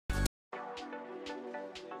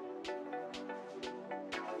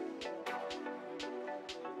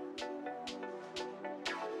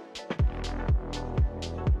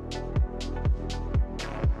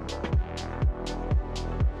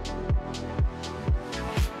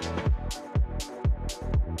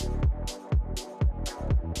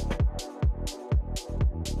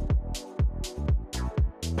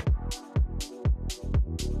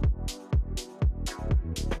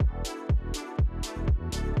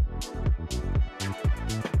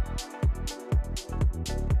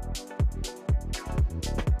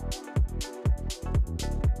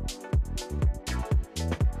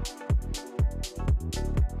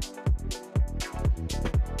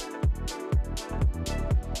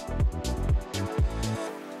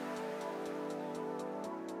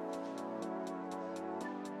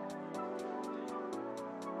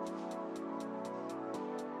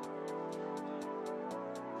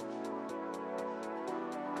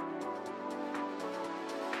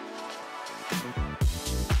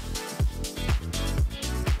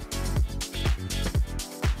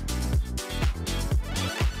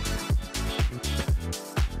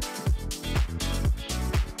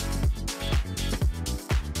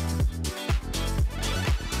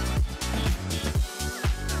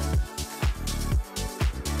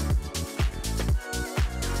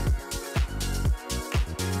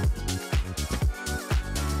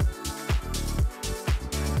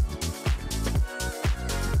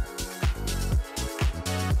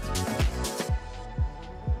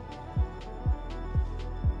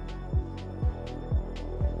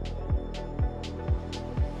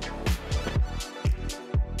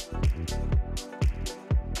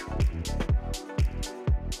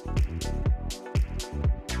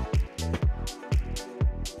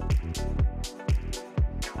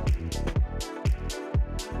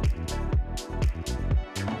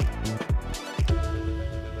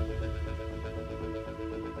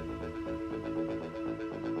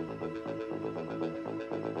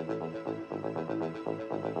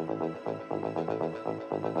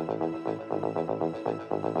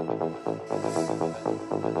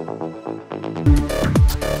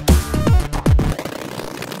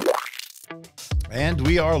And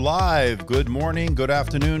we are live. Good morning, good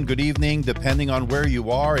afternoon, good evening, depending on where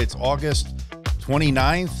you are. It's August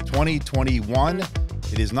 29th, 2021.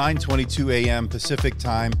 It is 9:22 a.m. Pacific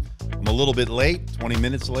time. I'm a little bit late, 20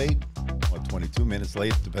 minutes late, or 22 minutes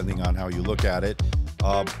late, depending on how you look at it.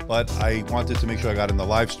 But I wanted to make sure I got in the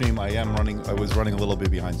live stream. I was running a little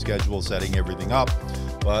bit behind schedule, setting everything up.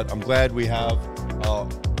 But I'm glad we have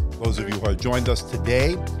those of you who have joined us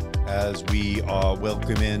today as we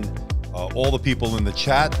welcome in all the people in the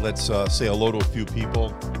chat. Let's say hello to a few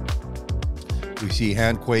people. We see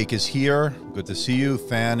Handquake is here. Good to see you.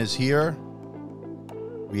 Fan is here.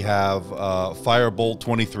 We have Firebolt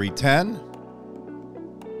 2310.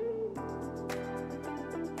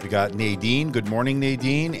 We got Nadine. Good morning,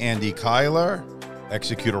 Nadine. Andy Kyler.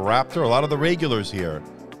 Executor Raptor. A lot of the regulars here.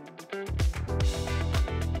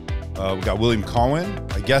 We got William Cohen.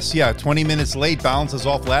 I guess, yeah, 20 minutes late. Balances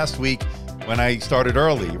off last week when I started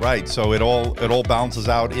early, right? So it all balances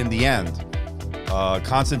out in the end.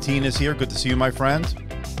 Constantine is here. Good to see you, my friend.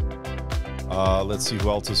 Let's see who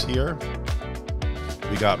else is here.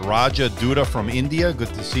 We got Raja Duda from India.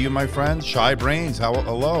 Good to see you, my friend. Shy Brains,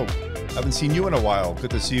 hello. Haven't seen you in a while.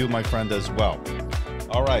 Good to see you, my friend, as well.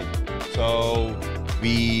 All right, so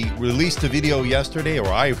we released a video yesterday, or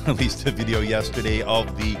I released a video yesterday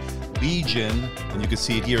of the Legion, and you can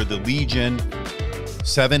see it here, the Legion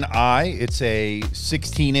 7i. It's a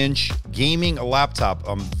 16-inch gaming laptop.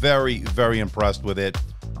 I'm very, very impressed with it.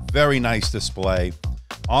 Very nice display.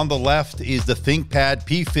 On the left is the ThinkPad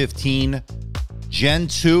P15 Gen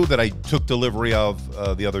 2 that I took delivery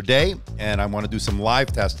of the other day, and I want to do some live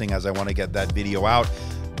testing as I want to get that video out.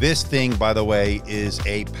 This thing, by the way, is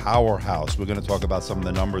a powerhouse. We're going to talk about some of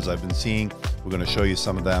the numbers I've been seeing. We're going to show you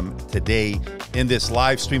some of them today in this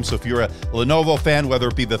live stream. So if you're a Lenovo fan, whether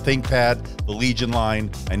it be the ThinkPad, the Legion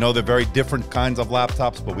line, I know they're very different kinds of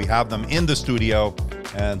laptops, but we have them in the studio.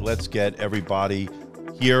 And let's get everybody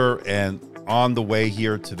here and on the way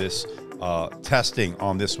here to this testing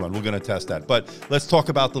on this one. We're going to test that. But let's talk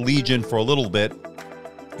about the Legion for a little bit.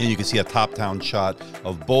 And you can see a top-down shot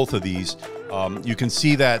of both of these. You can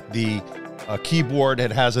see that the keyboard,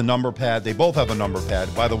 it has a number pad. They both have a number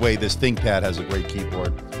pad. By the way, this ThinkPad has a great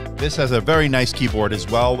keyboard. This has a very nice keyboard as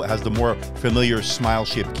well. It has the more familiar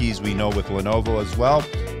smile-shaped keys we know with Lenovo as well.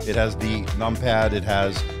 It has the numpad. It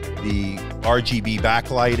has the RGB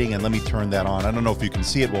backlighting. And let me turn that on. I don't know if you can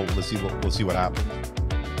see it. Well, we'll see what happens.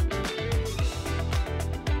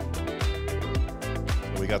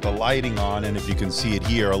 So we got the lighting on, and if you can see it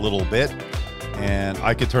here a little bit. And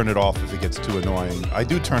I could turn it off if it gets too annoying. I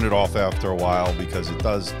do turn it off after a while because it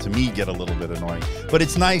does, to me, get a little bit annoying. But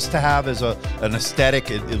it's nice to have as an aesthetic.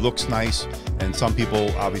 It looks nice, and some people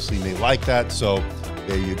obviously may like that. So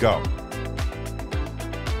there you go.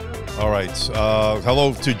 All right.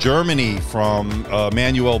 Hello to Germany from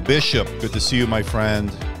Manuel Bishop. Good to see you, my friend.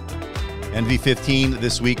 NV15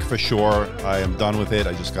 this week for sure. I am done with it.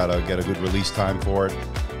 I just got to get a good release time for it.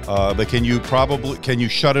 But can you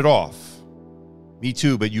shut it off? Me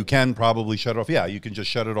too, but you can probably shut it off. Yeah, you can just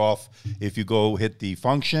shut it off if you go hit the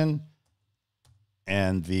function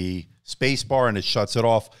and the space bar and it shuts it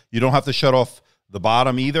off. You don't have to shut off the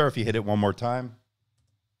bottom either if you hit it one more time.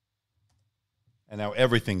 And now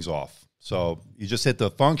everything's off. So you just hit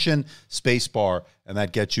the function, space bar, and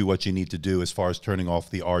that gets you what you need to do as far as turning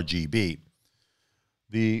off the RGB.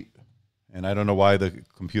 And I don't know why the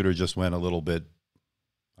computer just went a little bit,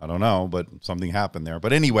 I don't know, but something happened there.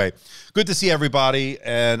 But anyway, good to see everybody.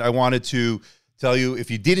 And I wanted to tell you, if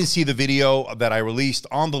you didn't see the video that I released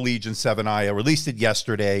on the Legion 7i, I released it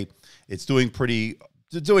yesterday. It's doing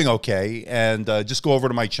okay. And just go over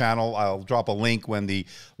to my channel. I'll drop a link when the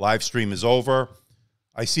live stream is over.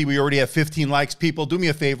 I see we already have 15 likes. People, do me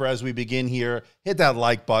a favor as we begin here. Hit that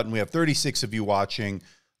like button. We have 36 of you watching.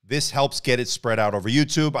 This helps get it spread out over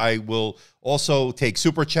YouTube. I will also take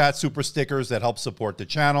super chats, super stickers that help support the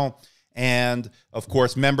channel. And, of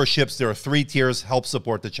course, memberships. There are 3 tiers, help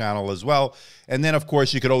support the channel as well. And then, of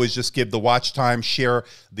course, you could always just give the watch time, share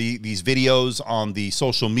these videos on the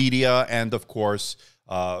social media, and, of course,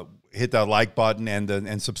 hit that like button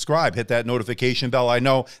and subscribe. Hit that notification bell. I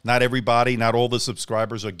know not everybody, not all the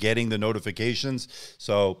subscribers are getting the notifications.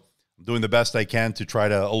 So I'm doing the best I can to try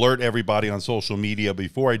to alert everybody on social media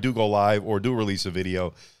before I do go live or do release a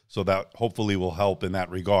video. So that hopefully will help in that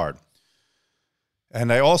regard.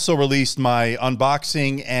 And I also released my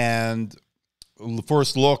unboxing and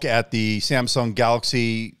first look at the Samsung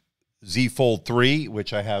Galaxy Z Fold 3,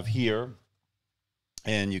 which I have here.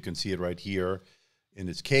 And you can see it right here in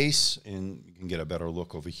its case, and you can get a better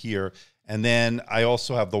look over here. And then I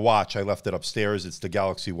also have the watch. I left it upstairs. It's the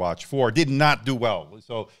Galaxy Watch 4. Did not do well.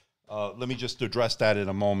 So let me just address that in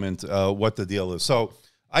a moment, what the deal is. So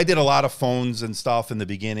I did a lot of phones and stuff in the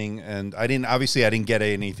beginning, and I didn't get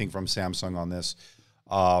anything from Samsung on this.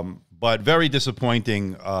 But very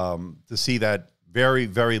disappointing to see that very,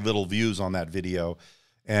 very little views on that video.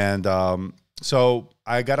 And so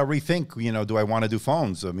I got to rethink, you know, do I want to do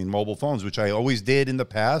phones? I mean, mobile phones, which I always did in the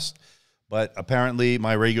past, but apparently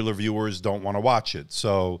my regular viewers don't want to watch it.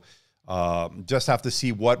 So just have to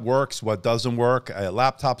see what works, what doesn't work.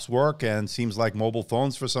 Laptops work, and seems like mobile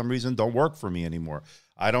phones for some reason don't work for me anymore.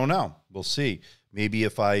 I don't know. We'll see. Maybe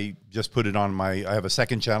if I just put it on I have a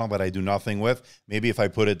second channel that I do nothing with. Maybe if I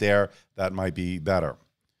put it there, that might be better.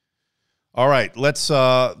 All right, let's,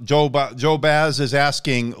 Joe Baz is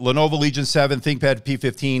asking, Lenovo Legion 7, ThinkPad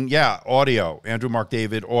P15, yeah, audio, Andrew Mark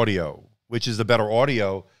David, audio, which is the better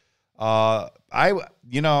audio.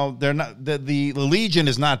 You know, they're not, the Legion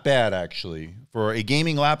is not bad, actually. For a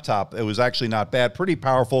gaming laptop, it was actually not bad, pretty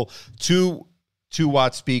powerful,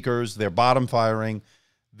 2-watt speakers, they're bottom firing.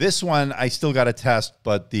 This one, I still got to test,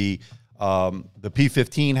 but the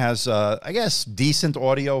P15 has, I guess, decent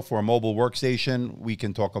audio for a mobile workstation. We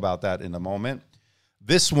can talk about that in a moment.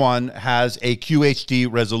 This one has a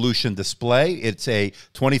QHD resolution display. It's a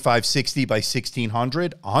 2560 by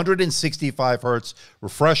 1600, 165 hertz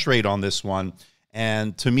refresh rate on this one.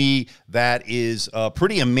 And to me, that is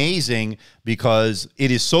pretty amazing because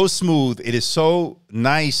it is so smooth. It is so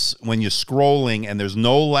nice when you're scrolling and there's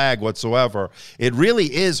no lag whatsoever. It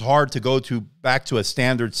really is hard to go back to a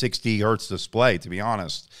standard 60 hertz display, to be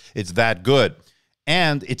honest. It's that good.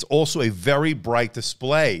 And it's also a very bright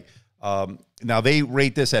display. Now, they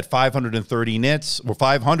rate this at 530 nits or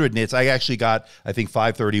 500 nits. I actually got, I think,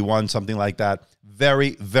 531, something like that.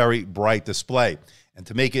 Very, very bright display. And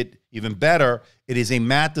to make it even better, it is a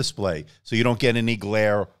matte display, so you don't get any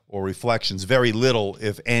glare or reflections, very little,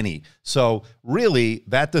 if any. So really,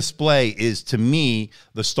 that display is, to me,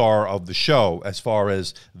 the star of the show as far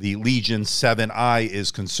as the Legion 7i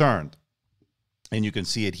is concerned. And you can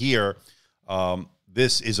see it here.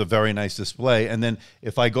 This is a very nice display. And then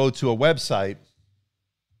if I go to a website,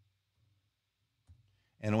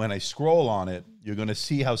 and when I scroll on it, you're going to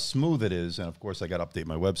see how smooth it is. And, of course, I got to update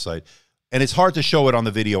my website. And it's hard to show it on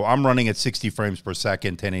the video. I'm running at 60 frames per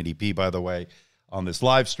second, 1080p, by the way, on this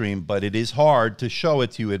live stream. But it is hard to show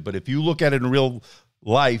it to you. But if you look at it in real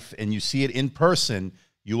life and you see it in person,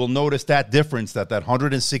 you will notice that difference that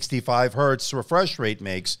 165 hertz refresh rate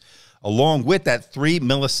makes, along with that 3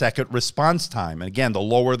 millisecond response time. And again, the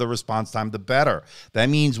lower the response time, the better. That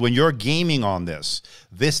means when you're gaming on this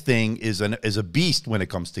thing is a beast when it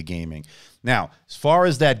comes to gaming. Now, as far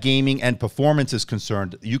as that gaming and performance is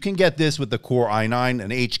concerned, you can get this with the Core i9,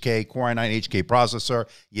 Core i9 HK processor.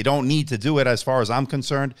 You don't need to do it as far as I'm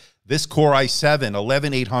concerned. This Core i7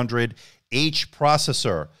 11800H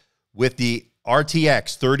processor with the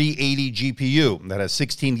RTX 3080 GPU that has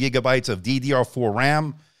 16 gigabytes of DDR4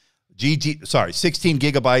 RAM, 16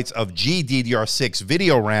 gigabytes of GDDR6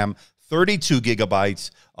 video RAM, 32 gigabytes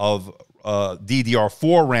of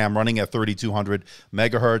DDR4 RAM running at 3200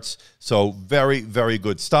 megahertz. So very, very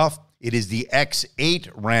good stuff. It is the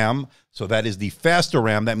X8 RAM, so that is the faster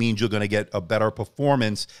RAM. That means you're going to get a better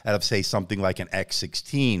performance out of, say, something like an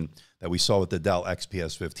X16 that we saw with the Dell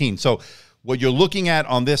XPS 15. So what you're looking at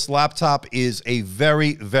on this laptop is a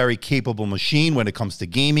very, very capable machine when it comes to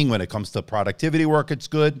gaming, when it comes to productivity work, it's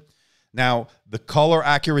good. Now, the color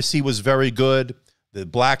accuracy was very good. The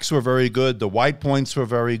blacks were very good. The white points were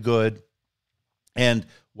very good. And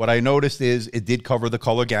what I noticed is it did cover the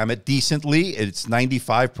color gamut decently. It's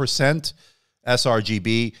 95%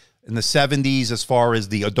 sRGB. In the 70s, as far as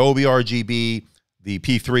the Adobe RGB, the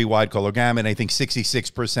P3 wide color gamut, I think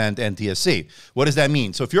 66% NTSC. What does that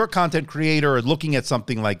mean? So if you're a content creator and looking at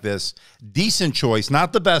something like this, decent choice,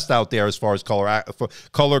 not the best out there as far as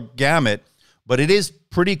color gamut, but it is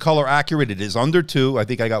pretty color accurate. It is under 2. I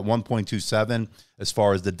think I got 1.27 as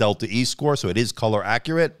far as the Delta E score, so it is color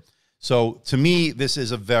accurate. So to me, this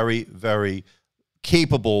is a very, very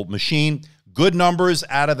capable machine. Good numbers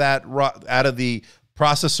out of the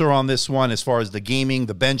processor on this one as far as the gaming,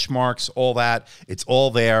 the benchmarks, all that. It's all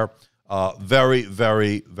there. Very,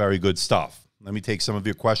 very, very good stuff. Let me take some of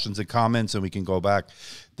your questions and comments and we can go back.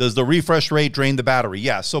 Does the refresh rate drain the battery?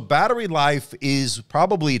 Yeah, so battery life is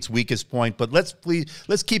probably its weakest point, but let's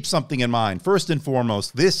keep something in mind. First and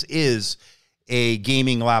foremost, this is a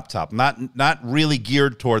gaming laptop, not really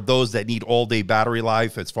geared toward those that need all-day battery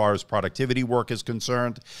life as far as productivity work is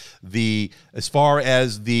concerned. As far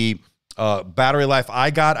as the battery life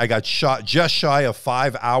I got just shy of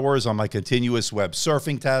 5 hours on my continuous web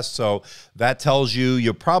surfing test. So that tells you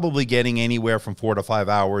you're probably getting anywhere from 4 to 5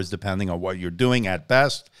 hours, depending on what you're doing at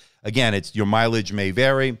best. Again, your mileage may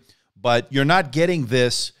vary, but you're not getting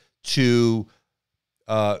this to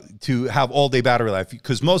have all-day battery life,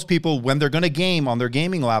 because most people, when they're going to game on their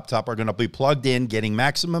gaming laptop, are going to be plugged in, getting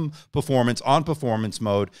maximum performance on performance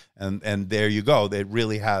mode, and there you go. It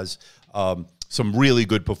really has some really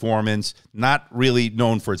good performance, not really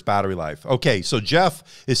known for its battery life. Okay, so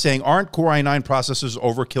Jeff is saying, aren't Core i9 processors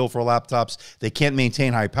overkill for laptops? They can't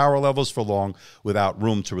maintain high power levels for long without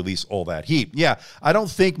room to release all that heat. Yeah, I don't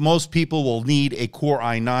think most people will need a Core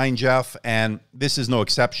i9, Jeff, and this is no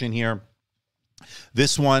exception here.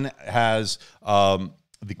 This one has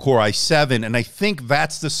the Core i7, and I think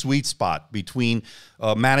that's the sweet spot between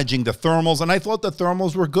managing the thermals, and I thought the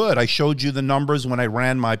thermals were good. I showed you the numbers when I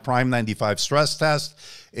ran my Prime 95 stress test.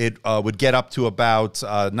 It would get up to about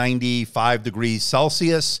 95 degrees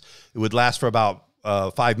Celsius. It would last for about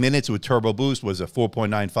 5 minutes. It would turbo boost, was a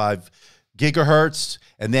 4.95 gigahertz,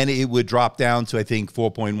 and then it would drop down to, I think,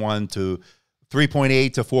 4.1 to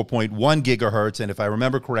 3.8 to 4.1 gigahertz, and if I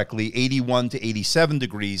remember correctly, 81 to 87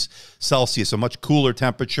 degrees Celsius, a much cooler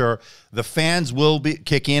temperature. The fans will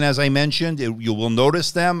kick in, as I mentioned. You will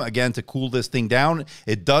notice them, again, to cool this thing down.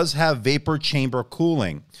 It does have vapor chamber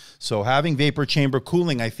cooling. So having vapor chamber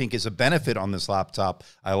cooling, I think, is a benefit on this laptop.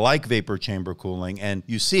 I like vapor chamber cooling, and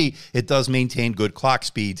you see it does maintain good clock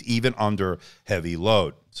speeds, even under heavy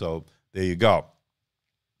load. So there you go.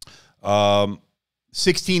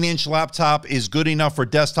 16-inch laptop is good enough for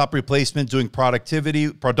desktop replacement, doing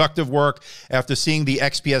productive work. After seeing the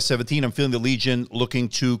XPS 17, I'm feeling the Legion looking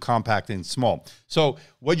too compact and small. So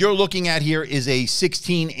what you're looking at here is a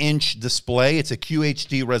 16-inch display. It's a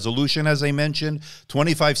QHD resolution, as I mentioned,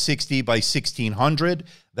 2560 by 1600.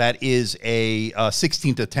 That is a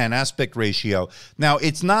 16 to 10 aspect ratio. Now,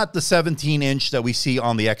 it's not the 17-inch that we see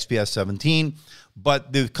on the XPS 17,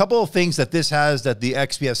 but the couple of things that this has that the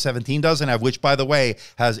XPS 17 doesn't have, which, by the way,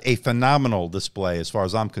 has a phenomenal display as far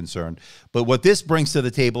as I'm concerned. But what this brings to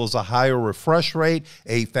the table is a higher refresh rate,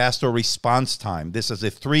 a faster response time. This is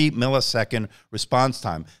a 3 millisecond response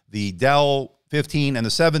time. The Dell 15 and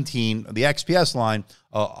the 17, the XPS line,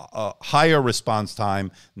 a higher response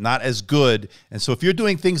time, not as good. And so if you're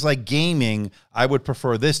doing things like gaming, I would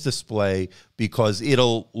prefer this display because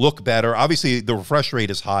it'll look better. Obviously, the refresh rate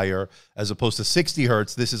is higher as opposed to 60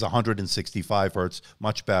 hertz. This is 165 hertz,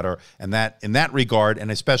 much better. And that, in that regard, and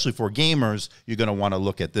especially for gamers, you're going to want to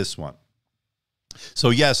look at this one. So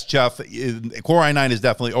yes, Jeff, Core i9 is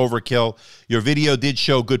definitely overkill. Your video did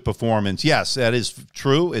show good performance. Yes, that is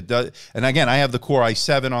true. It does. And again, I have the Core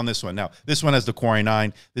i7 on this one. Now, this one has the Core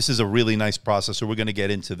i9. This is a really nice processor. We're going to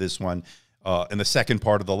get into this one in the second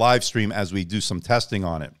part of the live stream as we do some testing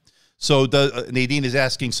on it. So Nadine is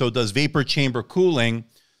asking, so does vapor chamber cooling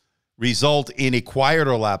result in a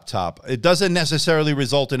quieter laptop? It doesn't necessarily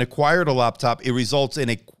result in a quieter laptop. It results in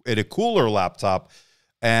a cooler laptop.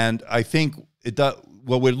 And I think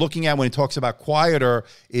what we're looking at when it talks about quieter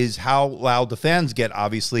is how loud the fans get,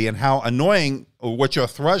 obviously, and how annoying, or what your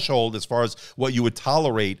threshold as far as what you would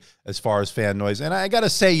tolerate as far as fan noise. And I got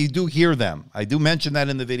to say, you do hear them. I do mention that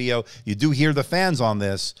in the video. You do hear the fans on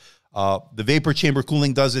this. The vapor chamber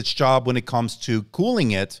cooling does its job when it comes to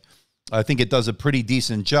cooling it. I think it does a pretty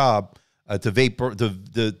decent job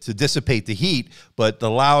to dissipate the heat, but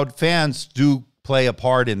the loud fans do play a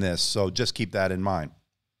part in this. So just keep that in mind.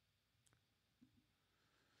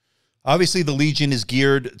 Obviously, the Legion is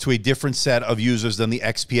geared to a different set of users than the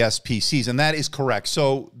XPS PCs, and that is correct.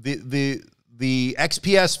 So the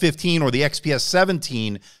XPS 15 or the XPS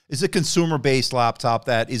 17 is a consumer-based laptop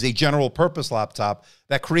that is a general-purpose laptop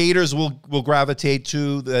that creators will gravitate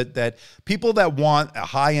to, that people that want a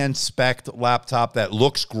high-end spec laptop that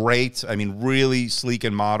looks great, I mean, really sleek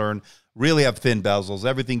and modern, really have thin bezels,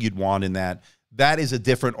 everything you'd want in that. That is a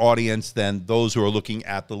different audience than those who are looking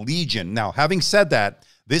at the Legion. Now, having said that,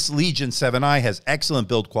 this Legion 7i has excellent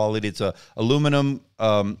build quality. It's a aluminum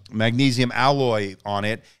magnesium alloy on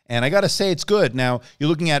it, and I got to say it's good. Now, you're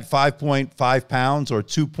looking at 5.5 pounds or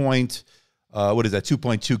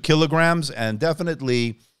 2.2 kilograms, and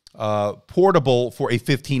definitely portable for a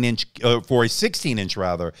 15-inch, for a 16-inch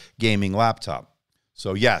rather, gaming laptop.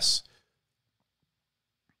 So yes.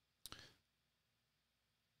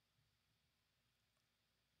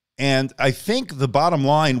 And I think the bottom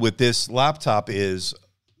line with this laptop is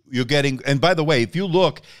you're getting, and by the way, if you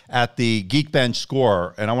look at the Geekbench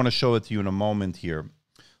score, and I want to show it to you in a moment here.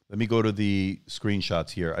 Let me go to the screenshots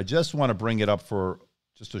here. I just want to bring it up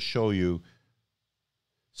just to show you.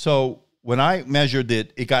 So when I measured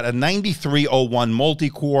it, it got a 9301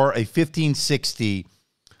 multi-core, a 1560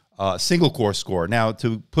 single-core score. Now,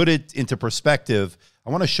 to put it into perspective, I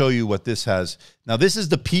want to show you what this has. Now, this is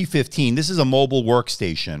the P15. This is a mobile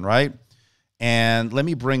workstation, right? And let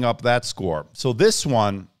me bring up that score. So this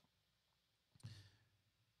one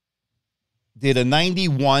did a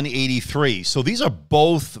 9183. So these are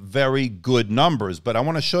both very good numbers, but I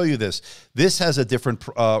want to show you this. This has a different,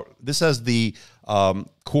 this has the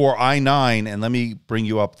Core i9, and let me bring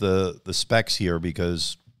you up the specs here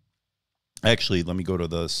because, actually, let me go to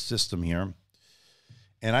the system here.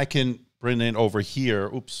 And I can bring it over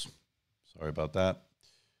here. Oops, sorry about that.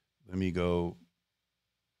 Let me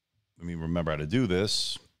remember how to do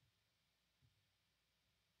this.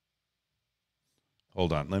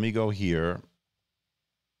 Hold on, let me go here.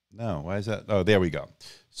 No, why is that? Oh, there we go.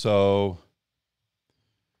 So,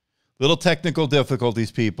 little technical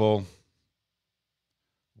difficulties, people.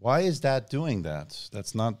 Why is that doing that?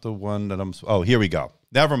 That's not the one that oh, here we go.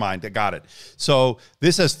 Never mind, I got it. So,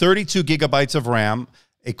 this has 32 gigabytes of RAM,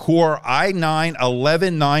 a Core i9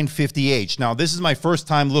 11950H. Now, this is my first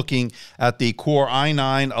time looking at the Core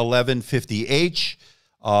i9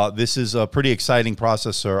 1150H. This is a pretty exciting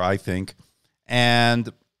processor, I think.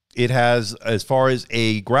 And it has, as far as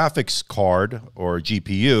a graphics card or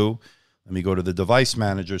GPU, let me go to the device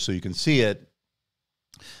manager so you can see it.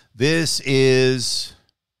 This is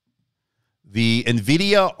the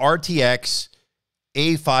NVIDIA RTX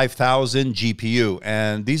A5000 GPU,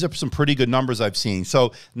 and these are some pretty good numbers I've seen.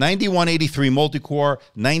 So 9183 multi-core,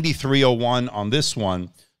 9301 on this one.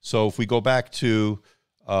 So if we go back to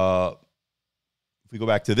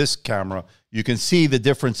this camera, you can see the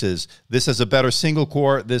differences. This has a better single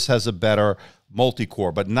core. This has a better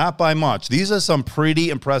multi-core, but not by much. These are some pretty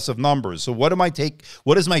impressive numbers. So what is my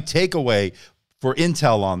takeaway for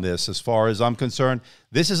Intel on this, as far as I'm concerned?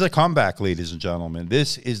 This is a comeback, ladies and gentlemen.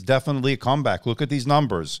 This is definitely a comeback. Look at these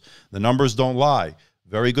numbers. The numbers don't lie.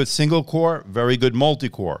 Very good single core, very good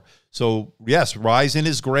multi-core. So yes, Ryzen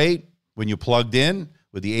is great when you plugged in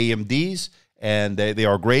with the AMDs, and they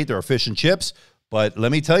are great. They're efficient chips. But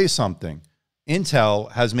let me tell you something.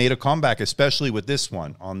 Intel has made a comeback, especially with this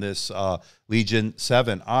one, on this Legion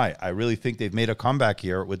 7i. I really think they've made a comeback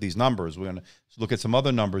here with these numbers. We're going to look at some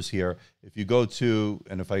other numbers here. If you go to,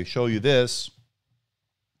 and if I show you this,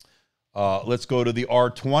 let's go to the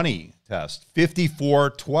R20 test,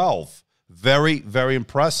 5412. Very, very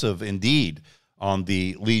impressive indeed on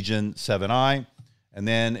the Legion 7i. And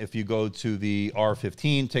then if you go to the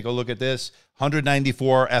R15, take a look at this,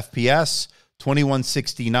 194 FPS,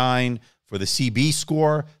 2169 for the CB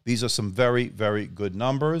score. These are some very, very good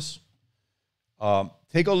numbers.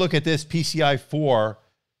 Take a look at this PCI 4.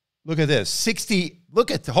 Look at this, 60,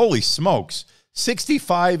 look at, holy smokes,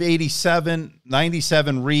 6587,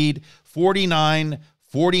 97 read, 49,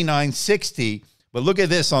 49, 60. But look at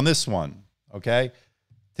this on this one, okay?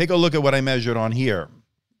 Take a look at what I measured on here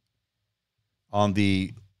on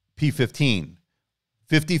the P15.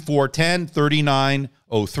 5410,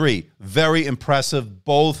 3903. Very impressive,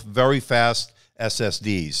 both very fast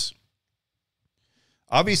SSDs.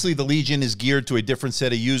 Obviously, the Legion is geared to a different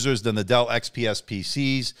set of users than the Dell XPS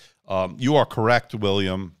PCs. You are correct,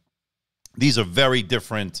 William. These are very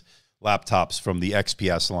different laptops from the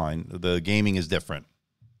XPS line. The gaming is different.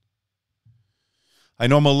 I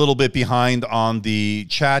know I'm a little bit behind on the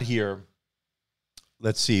chat here.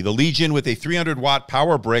 Let's see. The Legion with a 300-watt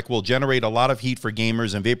power brick will generate a lot of heat for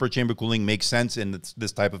gamers, and vapor chamber cooling makes sense in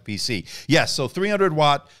this type of PC. Yes, so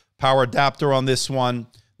 300-watt power adapter on this one.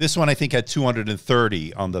 This one, I think, had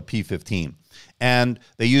 230 on the P15. And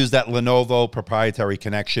they use that Lenovo proprietary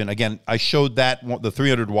connection. Again, I showed that, the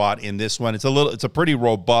 300 watt in this one. It's a pretty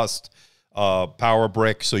robust power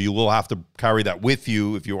brick, so you will have to carry that with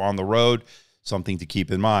you if you're on the road. Something to keep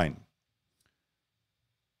in mind.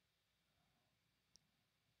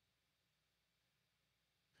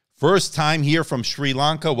 First time here from Sri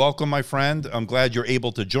Lanka. Welcome, my friend. I'm glad you're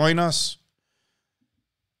able to join us.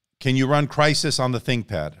 Can you run Crisis on the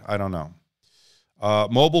ThinkPad? I don't know.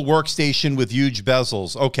 Mobile workstation with huge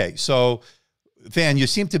bezels. Okay, so, Van, you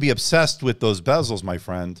seem to be obsessed with those bezels, my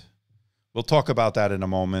friend. We'll talk about that in a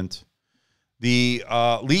moment. The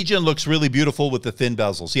Legion looks really beautiful with the thin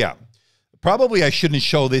bezels. Yeah, probably I shouldn't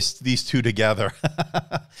show these two together,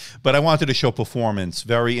 but I wanted to show performance.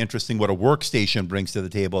 Very interesting what a workstation brings to the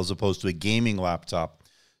table as opposed to a gaming laptop.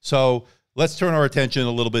 So let's turn our attention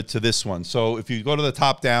a little bit to this one. So if you go to the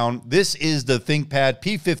top down, this is the ThinkPad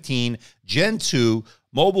P15 Gen 2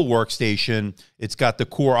 mobile workstation. It's got the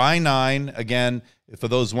Core i9. Again, for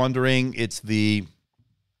those wondering, it's the,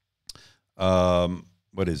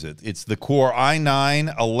 what is it? It's the Core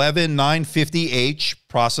i9 11950H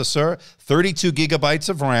processor, 32 gigabytes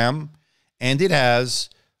of RAM, and it has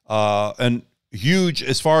an huge,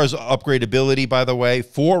 as far as upgradability, by the way,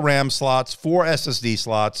 4 RAM slots, 4 SSD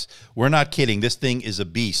slots. We're not kidding. This thing is a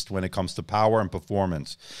beast when it comes to power and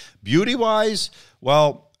performance. Beauty-wise,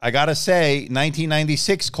 well, I got to say,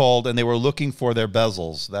 1996 called, and they were looking for their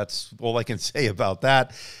bezels. That's all I can say about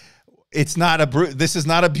that. It's not this is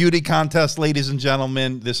not a beauty contest, ladies and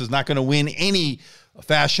gentlemen. This is not going to win any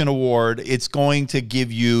fashion award. It's going to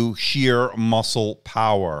give you sheer muscle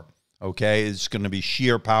power, okay? It's going to be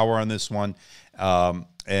sheer power on this one.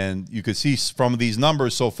 And you can see from these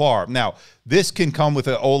numbers so far. Now, this can come with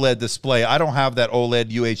an OLED display. I don't have that OLED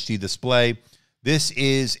UHD display. This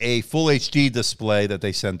is a full HD display that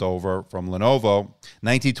they sent over from Lenovo.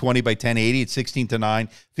 1920 by 1080. It's 16:9,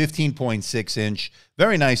 15.6 inch.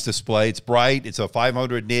 Very nice display. It's bright. It's a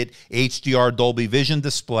 500 nit HDR Dolby Vision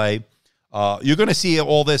display. You're going to see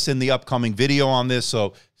all this in the upcoming video on this,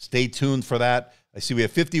 so stay tuned for that. I see we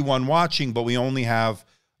have 51 watching, but we only have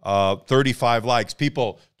 35 likes.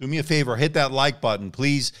 People, do me a favor, hit that like button.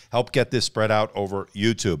 Please help get this spread out over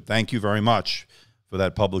YouTube. Thank you very much for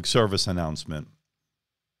that public service announcement.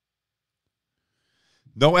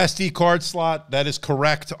 No SD card slot. That is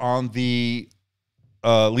correct on the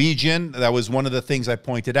Legion. That was one of the things I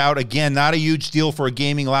pointed out. Again, not a huge deal for a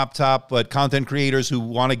gaming laptop, but content creators who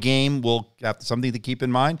want a game will have something to keep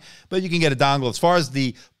in mind. But you can get a dongle. As far as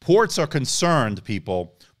the ports are concerned,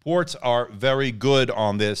 people, ports are very good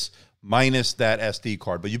on this, minus that SD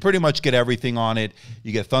card. But you pretty much get everything on it.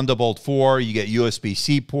 You get Thunderbolt 4, you get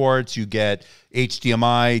USB-C ports, you get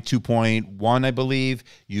HDMI 2.1, I believe.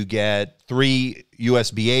 You get 3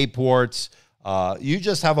 USB-A ports. You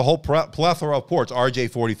just have a whole plethora of ports.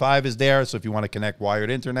 RJ45 is there, so if you want to connect wired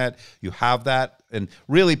internet, you have that. And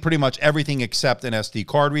really pretty much everything except an SD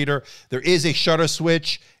card reader. There is a shutter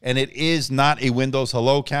switch, and it is not a Windows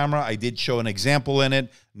Hello camera. I did show an example in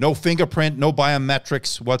it. No fingerprint, no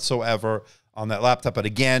biometrics whatsoever on that laptop. But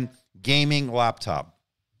again, gaming laptop.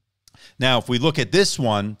 Now, if we look at this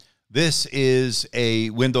one, this is a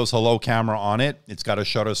Windows Hello camera on it. It's got a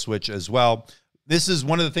shutter switch as well. This is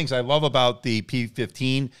one of the things I love about the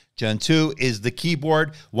P15 Gen 2 is the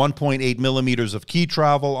keyboard, 1.8 millimeters of key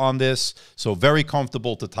travel on this. So very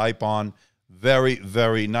comfortable to type on. Very,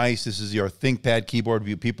 very nice. This is your ThinkPad keyboard.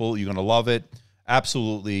 People, you're going to love it.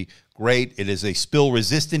 Absolutely great. It is a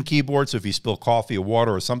spill-resistant keyboard, so if you spill coffee or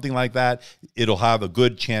water or something like that, it'll have a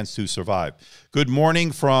good chance to survive. Good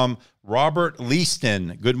morning from Robert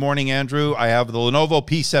Leaston. Good morning, Andrew. I have the Lenovo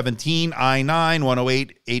P17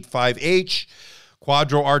 i9 10885H.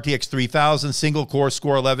 Quadro RTX 3000, single core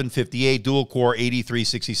score 1158, dual core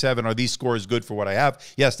 8367. Are these scores good for what I have?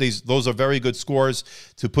 Yes, those are very good scores.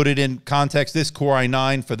 To put it in context, this Core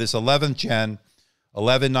i9 for this 11th gen,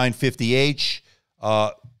 11950H,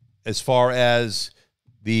 as far as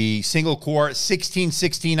the single core,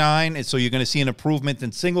 1669, and so you're going to see an improvement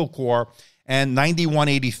in single core, and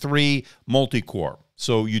 9183 multi-core.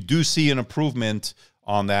 So you do see an improvement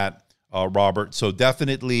on that, Robert. So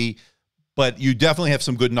definitely... But you definitely have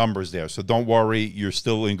some good numbers there, so don't worry. You're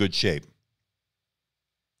still in good shape.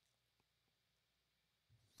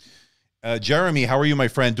 Jeremy, how are you, my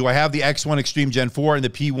friend? Do I have the X1 Extreme Gen 4 and the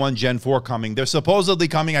P1 Gen 4 coming? They're supposedly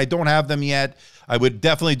coming. I don't have them yet. I would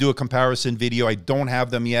definitely do a comparison video. I don't have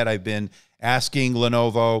them yet. I've been asking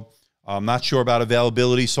Lenovo. I'm not sure about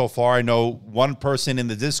availability so far. I know one person in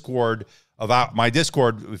the Discord, about my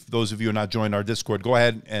Discord, if those of you are not joined our Discord, go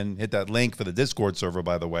ahead and hit that link for the Discord server,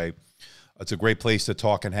 by the way. It's a great place to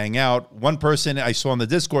talk and hang out. One person I saw on the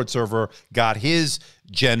Discord server got his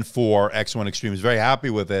Gen 4 X1 Extreme. Is very happy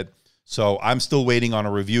with it. So I'm still waiting on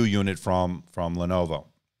a review unit from Lenovo.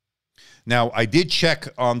 Now, I did check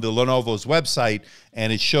on the Lenovo's website,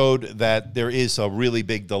 and it showed that there is a really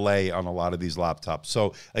big delay on a lot of these laptops.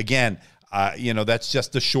 So again, you know, that's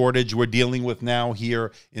just the shortage we're dealing with now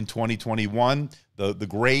here in 2021. The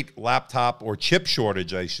great laptop or chip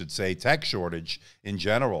shortage, I should say, tech shortage in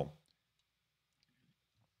general.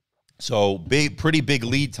 So pretty big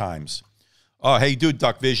lead times. Oh, hey, dude,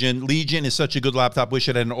 Duck Vision. Legion is such a good laptop. Wish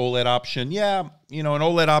it had an OLED option. Yeah, you know, an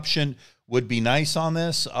OLED option would be nice on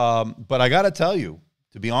this. But I got to tell you,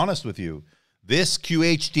 to be honest with you, this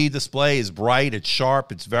QHD display is bright. It's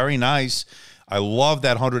sharp. It's very nice. I love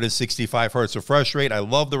that 165 hertz refresh rate. I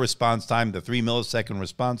love the response time, the 3 millisecond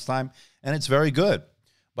response time, and it's very good.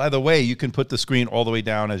 By the way, you can put the screen all the way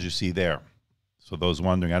down as you see there. So those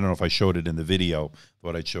wondering, I don't know if I showed it in the video,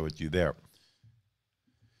 thought I'd show it to you there.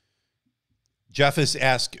 Jeff is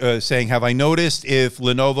saying, have I noticed if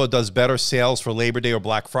Lenovo does better sales for Labor Day or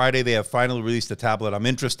Black Friday? They have finally released a tablet I'm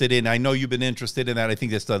interested in. I know you've been interested in that. I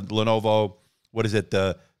think it's the Lenovo, what is it,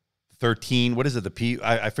 the 13, what is it,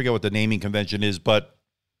 I forget what the naming convention is, but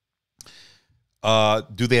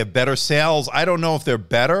do they have better sales? I don't know if they're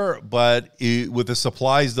better, but with the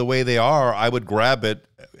supplies the way they are, I would grab it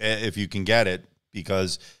if you can get it,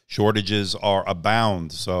 because shortages are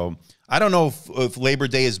abound. So I don't know if Labor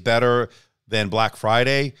Day is better than Black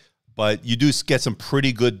Friday, but you do get some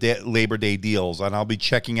pretty good Labor Day deals, and I'll be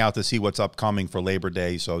checking out to see what's upcoming for Labor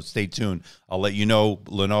Day, so stay tuned. I'll let you know.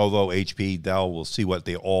 Lenovo, HP, Dell, we'll see what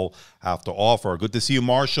they all have to offer. Good to see you,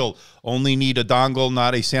 Marshall. Only need a dongle,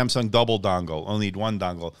 not a Samsung double dongle. Only need one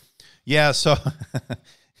dongle. Yeah, so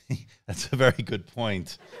that's a very good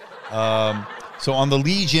point. So on the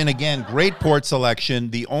Legion, again, great port selection.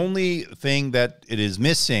 The only thing that it is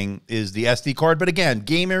missing is the SD card. But again,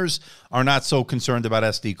 gamers are not so concerned about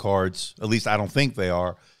SD cards. At least I don't think they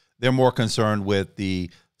are. They're more concerned with the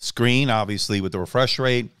screen, obviously, with the refresh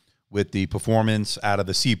rate, with the performance out of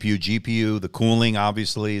the CPU, GPU. The cooling,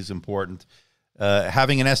 obviously, is important.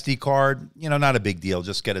 Having an SD card, you know, not a big deal.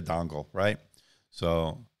 Just get a dongle, right?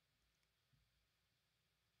 So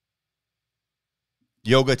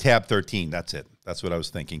Yoga Tab 13, that's it. That's what I was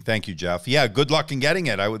thinking. Thank you, Jeff. Yeah, good luck in getting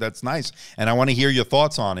it. That's nice. And I want to hear your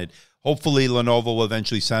thoughts on it. Hopefully, Lenovo will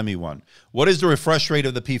eventually send me one. What is the refresh rate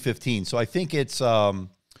of the P15? So I think it's a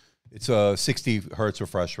 60 hertz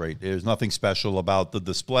refresh rate. There's nothing special about the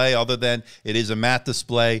display other than it is a matte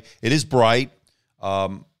display. It is bright.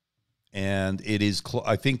 And it is,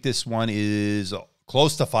 I think this one is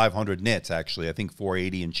close to 500 nits, actually. I think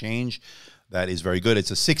 480 and change. That is very good. It's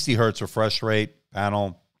a 60 hertz refresh rate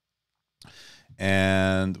panel,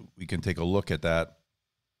 and we can take a look at that.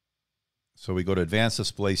 So we go to advanced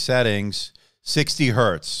display settings, 60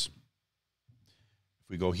 hertz. If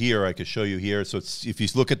we go here, I can show you here. So it's, if you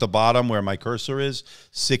look at the bottom where my cursor is,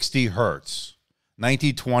 60 hertz,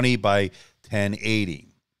 1920 by 1080.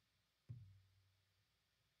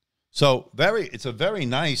 So it's a very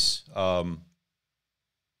nice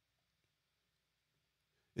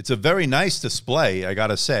it's a very nice display, I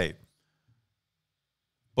gotta say.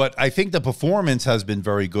 But I think the performance has been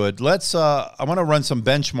very good. Let's, I want to run some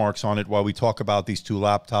benchmarks on it while we talk about these two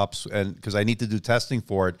laptops, and because I need to do testing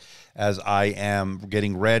for it as I am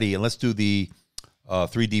getting ready. And let's do the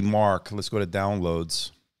 3D Mark. Let's go to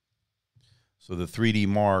downloads. So the 3D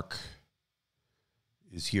Mark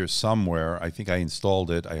is here somewhere. I think I installed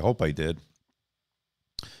it. I hope I did.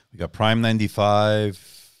 We got Prime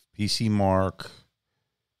 95, PC Mark.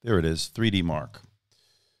 There it is, 3D Mark.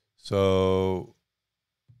 So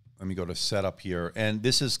let me go to setup here. And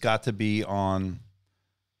this has got to be on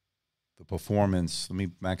the performance. Let me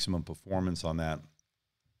maximum performance on that.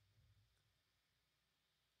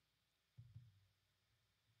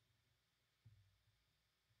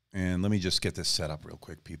 And let me just get this set up real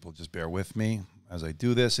quick, people. Just bear with me as I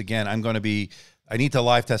do this. Again, I need to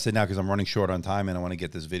live test it now because I'm running short on time and I want to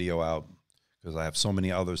get this video out because I have so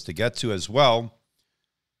many others to get to as well.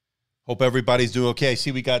 Hope everybody's doing okay. I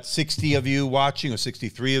see we got 60 of you watching or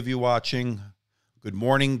 63 of you watching. Good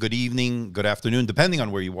morning, good evening, good afternoon, depending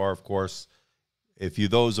on where you are, of course.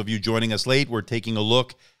 Those of you joining us late, we're taking a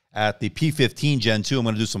look at the P15 Gen 2. I'm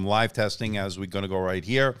going to do some live testing as we're going to go right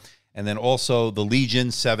here. And then also the Legion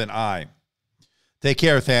 7i. Take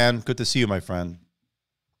care, Than. Good to see you, my friend.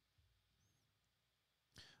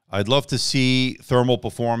 I'd love to see thermal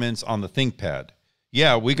performance on the ThinkPad.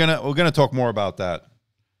 Yeah, we're gonna talk more about that.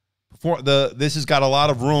 This has got a lot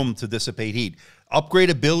of room to dissipate heat.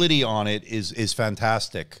 Upgradability on it is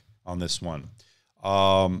fantastic on this one.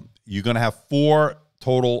 you're going to have 4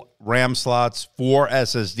 total RAM slots, 4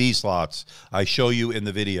 SSD slots. I show you in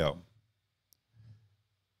the video.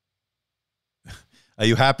 Are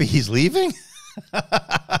you happy he's leaving?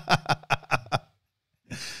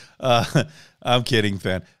 I'm kidding,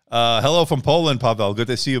 fan. Hello from Poland, Pavel. Good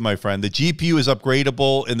to see you, my friend. The GPU is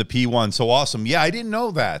upgradable in the P1. So awesome. Yeah, I didn't know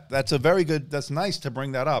that. That's a very good, that's nice to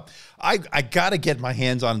bring that up. I got to get my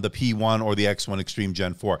hands on the P1 or the X1 Extreme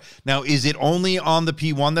Gen 4. Now, is it only on the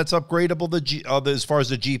P1 that's upgradable as far as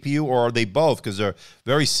the GPU, or are they both? Because they're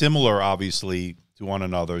very similar, obviously, to one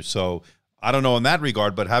another. So I don't know in that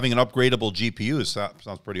regard, but having an upgradable GPU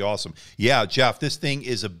sounds pretty awesome. Yeah, Jeff, this thing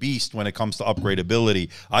is a beast when it comes to upgradability.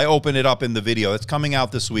 I open it up in the video. It's coming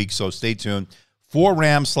out this week, so stay tuned. 4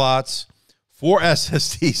 RAM slots, 4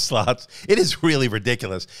 SSD slots. It is really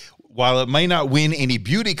ridiculous. While it may not win any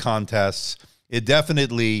beauty contests, it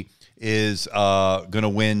definitely is going to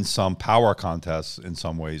win some power contests in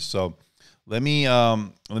some ways. So let me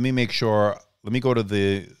make sure. Let me go to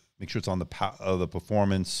make sure it's on the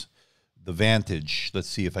performance. The Vantage. Let's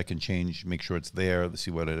see if I can make sure it's there. Let's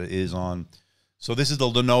see what it is on. So this is the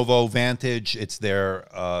Lenovo Vantage. It's their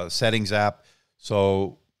settings app.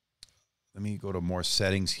 So let me go to more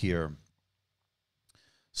settings here.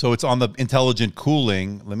 So it's on the intelligent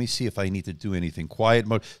cooling. Let me see if I need to do anything. Quiet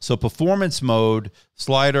mode. So performance mode,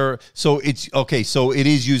 slider. So it's okay. So it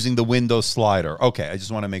is using the Windows slider. Okay. I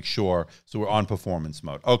just want to make sure. So we're on performance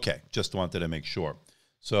mode. Okay. Just wanted to make sure.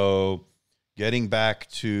 So getting back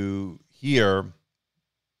to here,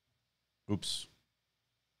 oops,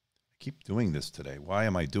 I keep doing this today. Why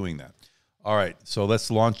am I doing that? All right, so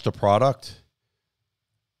let's launch the product.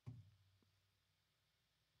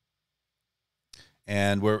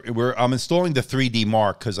 And I'm installing the 3D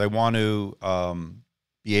Mark because I want to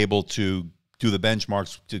be able to do the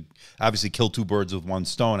benchmarks to obviously kill 2 birds with 1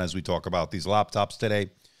 stone as we talk about these laptops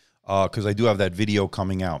today. Because I do have that video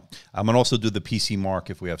coming out. I'm going to also do the PC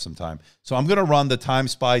Mark if we have some time. So I'm going to run the Time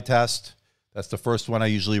Spy test. That's the first one I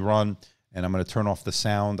usually run. And I'm going to turn off the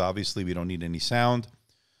sound. Obviously, we don't need any sound.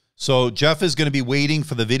 So Jeff is going to be waiting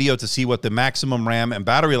for the video to see what the maximum RAM and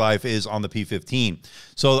battery life is on the P15.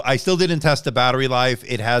 So I still didn't test the battery life.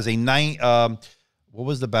 It has a what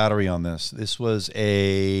was the battery on this? This was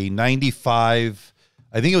a 95,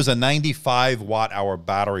 I think it was a 95 watt-hour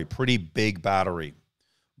battery. Pretty big battery.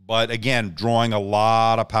 But again, drawing a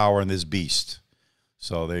lot of power in this beast.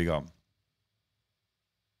 So there you go.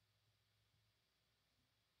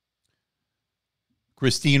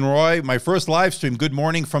 Christine Roy, my first live stream. Good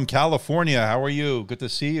morning from California. How are you? Good to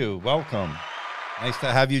see you. Welcome. Nice to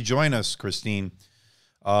have you join us, Christine.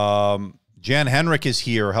 Jan Henrik is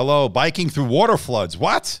here. Hello. Biking through water floods.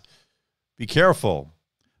 What? Be careful.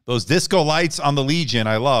 Those disco lights on the Legion,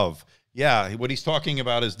 I love. Yeah, what he's talking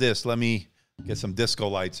about is this. Let me get some disco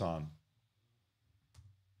lights on.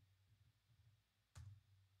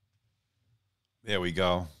 There we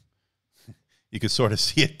go. You can sort of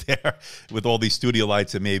see it there. With all these studio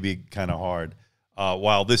lights, it may be kind of hard.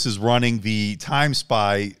 While this is running the Time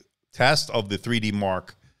Spy test of the 3D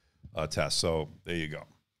Mark test. So there you go.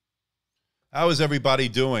 How is everybody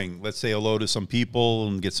doing? Let's say hello to some people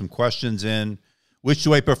and get some questions in. Which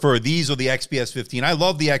do I prefer, these or the XPS 15? I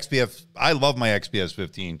love the XPS. I love my XPS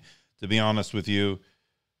 15. To be honest with you.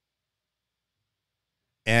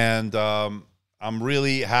 And I'm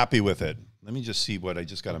really happy with it. Let me just see what, I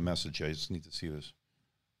just got a message here. I just need to see this.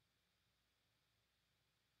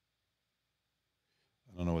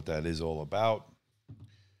 I don't know what that is all about.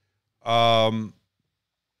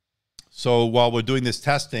 So while we're doing this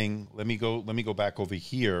testing, let me go back over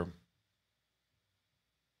here.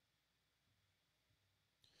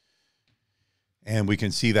 And we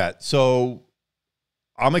can see that. So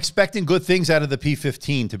I'm expecting good things out of the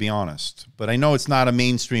P15, to be honest. But I know it's not a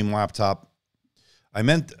mainstream laptop. I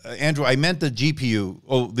meant, Andrew, I meant the GPU.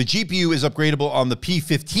 Oh, the GPU is upgradable on the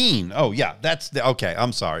P15. Oh, yeah, that's the, okay,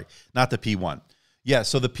 I'm sorry. Not the P1. Yeah,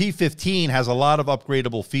 so the P15 has a lot of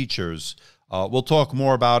upgradable features. We'll talk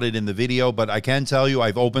more about it in the video, but I can tell you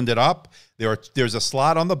I've opened it up. There's a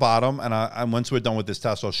slot on the bottom, and once we're done with this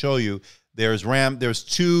test, I'll show you. There's RAM. There's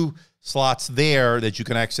 2 slots there that you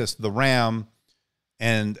can access the RAM.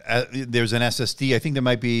 And there's an SSD. I think there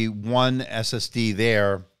might be 1 SSD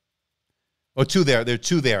there. Oh, 2 there. There are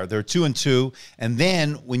 2 there. There are 2 and 2. And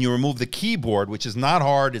then when you remove the keyboard, which is not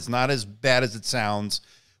hard, it's not as bad as it sounds.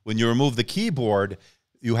 When you remove the keyboard,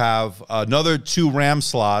 you have another 2 RAM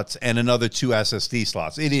slots and another 2 SSD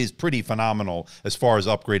slots. It is pretty phenomenal as far as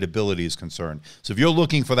upgradability is concerned. So if you're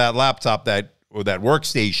looking for that laptop or that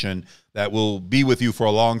workstation that will be with you for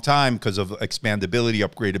a long time because of expandability,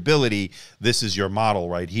 upgradability, this is your model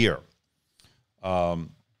right here.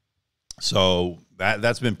 So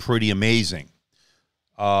that's been pretty amazing.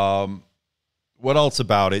 What else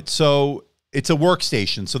about it? So it's a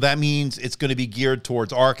workstation. So that means it's going to be geared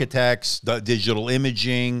towards architects, digital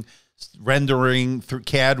imaging, rendering, through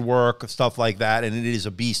CAD work, stuff like that. And it is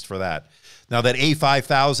a beast for that. Now that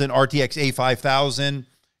A5000, RTX A5000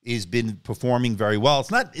 has been performing very well.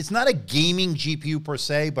 It's not a gaming GPU per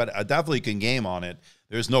se, but I definitely can game on it.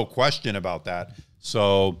 There's no question about that.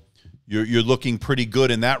 So you're looking pretty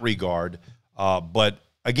good in that regard. But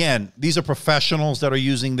again, these are professionals that are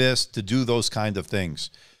using this to do those kind of things.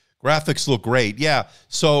 Graphics look great. Yeah.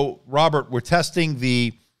 So Robert, we're testing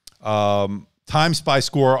the Time Spy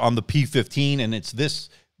score on the P15, and it's this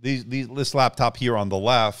laptop here on the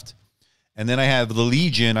left. And then I have the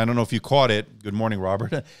Legion. I don't know if you caught it. Good morning,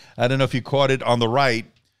 Robert. I don't know if you caught it on the right,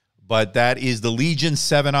 but that is the Legion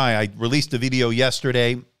 7i. I released a video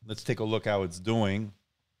yesterday. Let's take a look how it's doing.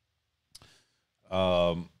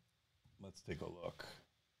 Let's take a look.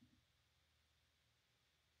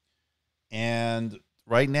 And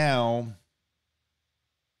right now,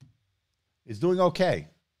 it's doing okay.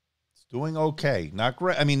 It's doing okay. Not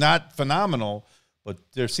great. I mean, not phenomenal, but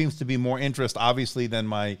there seems to be more interest, obviously, than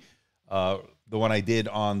the one I did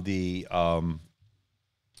on the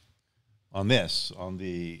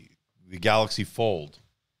the Galaxy Fold.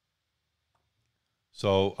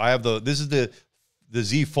 So I have this is the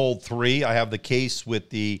Z Fold 3. I have the case with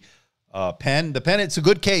the pen. The pen, it's a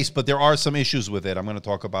good case, but there are some issues with it. I'm going to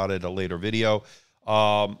talk about it in a later video.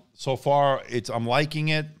 So far, I'm liking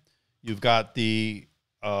it. You've got the,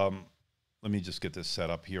 let me just get this set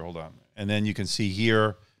up here. Hold on. And then you can see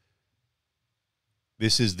here,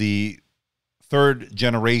 this is the 3rd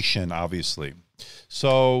generation, obviously.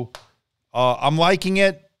 So I'm liking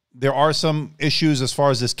it. There are some issues as far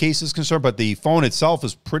as this case is concerned, but the phone itself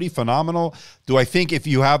is pretty phenomenal. Do I think if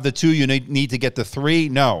you have the 2, you need to get the 3?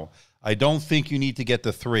 No, I don't think you need to get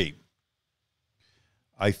the 3.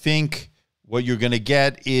 I think what you're going to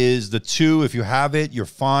get is the 2. If you have it, you're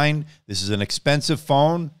fine. This is an expensive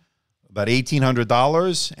phone, about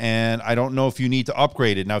 $1,800, and I don't know if you need to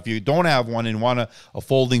upgrade it. Now, if you don't have one and want a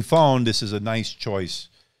folding phone, this is a nice choice.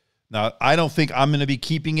 Now, I don't think I'm going to be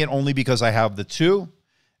keeping it only because I have the 2,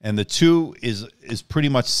 and the 2 is pretty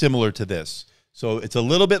much similar to this. So it's a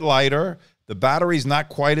little bit lighter. The battery's not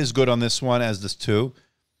quite as good on this one as this 2.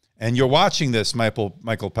 And you're watching this,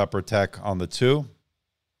 Michael Pepper Tech, on the 2,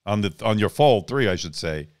 on your Fold 3, I should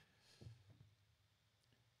say.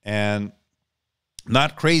 And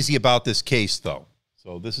not crazy about this case, though.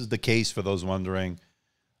 So this is the case for those wondering.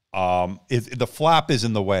 The flap is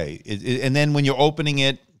in the way. And then when you're opening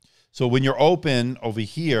it, so when you're open over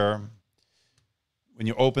here, when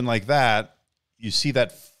you open like that, you see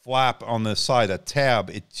that flap on the side, that tab.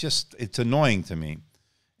 It's annoying to me.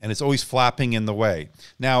 And it's always flapping in the way.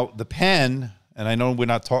 Now, the pen, and I know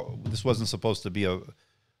this wasn't supposed to be a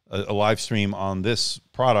live stream on this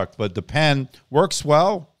product, but the pen works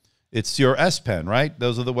well. It's your S Pen, right?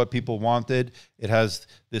 Those are what people wanted. It has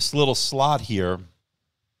this little slot here,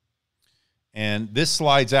 and this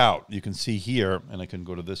slides out. You can see here, and I can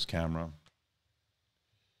go to this camera.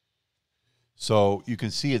 So you can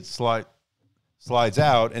see it slides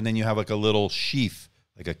out, and then you have like a little sheath,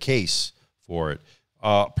 like a case for it.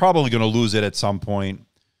 Probably going to lose it at some point.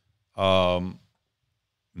 And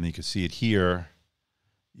you can see it here.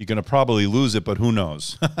 You're going to probably lose it, but who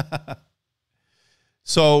knows?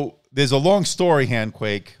 So there's a long story,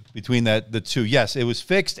 Handquake, between the 2. Yes, it was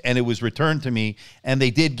fixed and it was returned to me, and they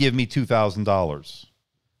did give me $2,000,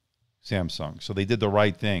 Samsung. So they did the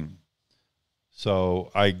right thing. So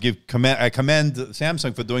I commend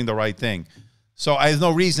Samsung for doing the right thing. So I have no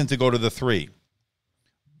reason to go to the 3.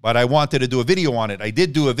 But I wanted to do a video on it. I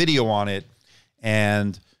did do a video on it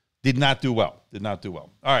and did not do well. Did not do well.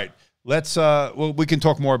 All right. Let's, well, we can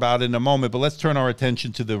talk more about it in a moment, but let's turn our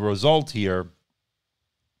attention to the result here.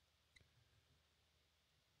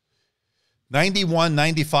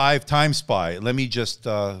 9195 Time Spy. Let me just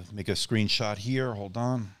make a screenshot here. Hold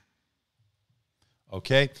on.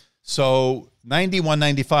 Okay. So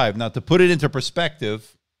 9195. Now, to put it into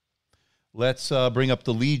perspective, let's bring up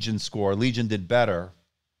the Legion score. Legion did better.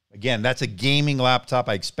 Again, that's a gaming laptop.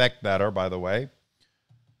 I expect better, by the way.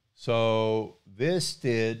 So this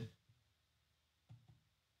did...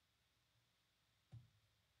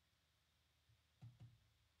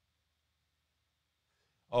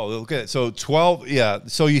 Oh, look at it. So 12, yeah.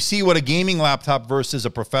 So you see what a gaming laptop versus a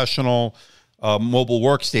professional mobile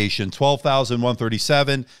workstation,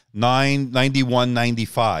 12,137,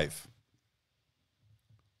 9195.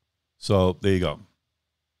 So there you go.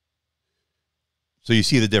 So you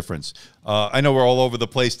see the difference. I know we're all over the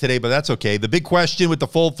place today, but that's okay. The big question with the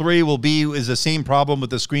Fold 3 will be, is the same problem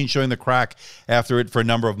with the screen showing the crack after it for a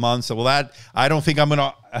number of months? So, well, I don't think I'm going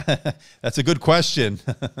to, that's a good question.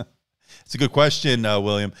 It's a good question,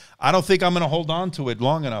 William. I don't think I'm going to hold on to it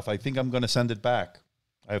long enough. I think I'm going to send it back.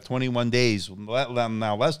 I have 21 days,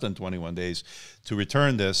 now less than 21 days, to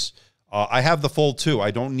return this. I have the Fold 2.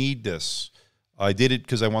 I don't need this. I did it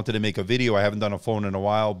because I wanted to make a video. I haven't done a phone in a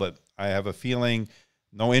while, but I have a feeling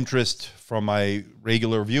no interest from my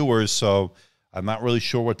regular viewers, so I'm not really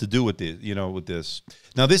sure what to do with it, with this.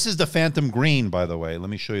 Now, this is the Phantom Green, by the way. Let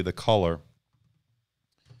me show you the color.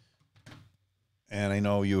 And I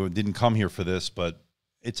know you didn't come here for this, but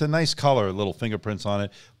it's a nice color, little fingerprints on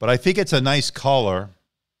it. But I think it's a nice color.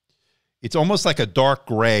 It's almost like a dark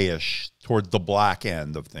grayish towards the black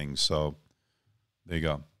end of things. So there you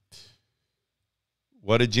go.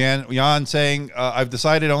 What did Jan saying? I've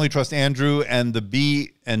decided to only trust Andrew and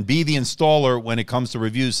be the installer when it comes to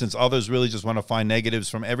reviews, since others really just want to find negatives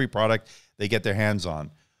from every product they get their hands on.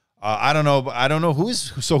 I don't know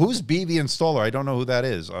who's be the installer. I don't know who that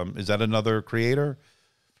is. Is that another creator?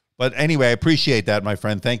 But anyway, I appreciate that, my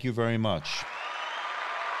friend. Thank you very much.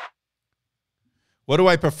 What do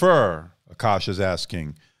I prefer? Akash is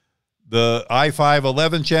asking. The i5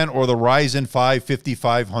 11th Gen or the Ryzen 5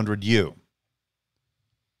 5500U?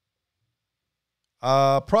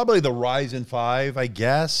 Probably the Ryzen 5, I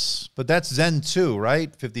guess. But that's Zen 2,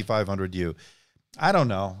 right? 5500U. I don't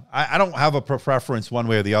know. I don't have a preference one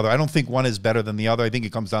way or the other. I don't think one is better than the other. I think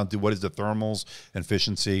it comes down to what is the thermals and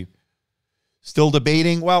efficiency. Still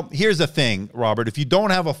debating? Well, here's the thing, Robert. If you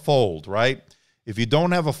don't have a Fold, right? If you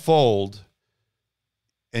don't have a Fold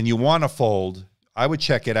and you want a Fold, I would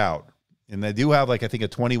check it out. And they do have, like, I think a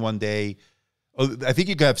 21-day... I think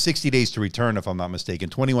you could have 60 days to return, if I'm not mistaken.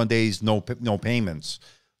 21 days, no payments.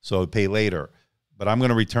 So pay later. But I'm going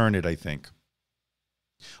to return it, I think.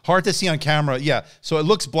 Hard to see on camera. Yeah, so it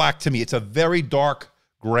looks black to me. It's a very dark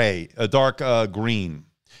gray, a dark green.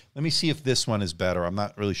 Let me see if this one is better. I'm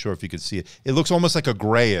not really sure if you can see it. It looks almost like a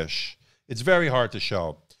grayish. It's very hard to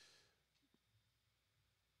show.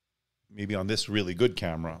 Maybe on this really good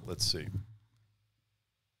camera. Let's see.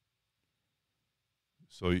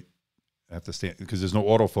 So... I have to stay, because there's no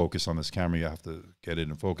autofocus on this camera. You have to get it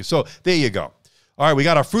in focus. So there you go. All right, we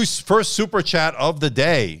got our first super chat of the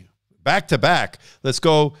day. Back to back. Let's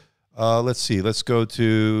go. Let's see. Let's go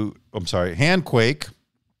to, I'm sorry, Handquake.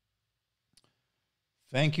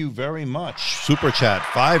 Thank you very much. Super chat.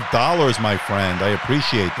 $5, my friend. I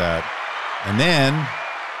appreciate that. And then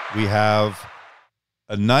we have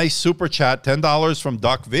a nice super chat, $10 from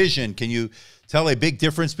Duck Vision. Can you tell a big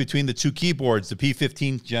difference between the two keyboards? The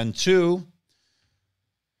P15 Gen 2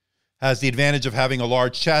 has the advantage of having a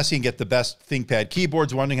large chassis and get the best ThinkPad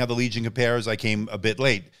keyboards. Wondering how the Legion compares. I came a bit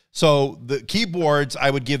late. So the keyboards, I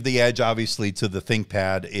would give the edge, obviously, to the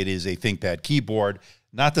ThinkPad. It is a ThinkPad keyboard.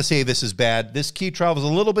 Not to say this is bad. This key travel is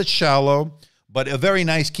a little bit shallow, but a very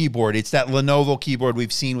nice keyboard. It's that Lenovo keyboard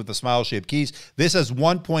we've seen with the smile-shaped keys. This has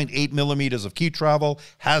 1.8 millimeters of key travel,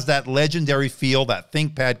 has that legendary feel, that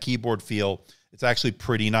ThinkPad keyboard feel. It's actually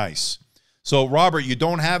pretty nice. So, Robert, you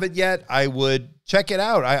don't have it yet. I would check it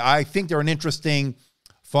out. I think they're an interesting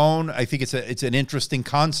phone. I think it's an interesting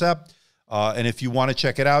concept. And if you want to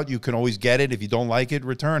check it out, you can always get it. If you don't like it,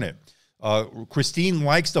 return it. Christine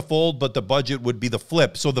likes the Fold, but the budget would be the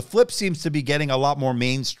Flip. So the Flip seems to be getting a lot more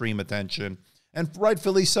mainstream attention, and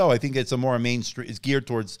rightfully so. I think it's a more mainstream. It's geared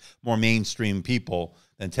towards more mainstream people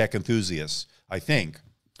than tech enthusiasts, I think.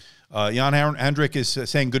 Jan Hendrik is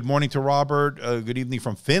saying, good morning to Robert. Good evening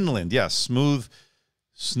from Finland. Yes, smooth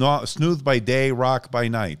by day, rock by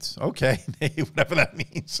night. Okay, whatever that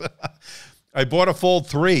means. I bought a Fold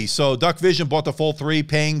 3. So Duck Vision bought the Fold 3,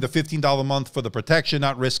 paying the $15 a month for the protection,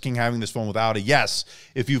 not risking having this phone without it. Yes,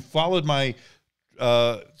 if you followed my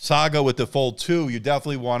saga with the Fold 2, you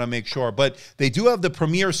definitely want to make sure. But they do have the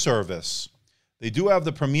Premier service. They do have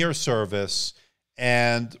the Premier service,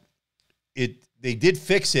 and they did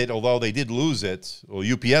fix it, although they did lose it, or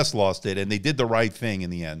UPS lost it, and they did the right thing in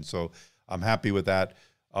the end. So I'm happy with that.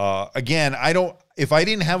 Again, if I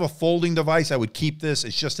didn't have a folding device, I would keep this.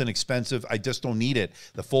 It's just inexpensive. I just don't need it.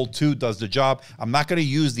 The Fold 2 does the job. I'm not going to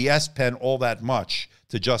use the S Pen all that much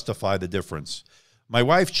to justify the difference. My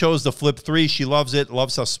wife chose the Flip 3. She loves it,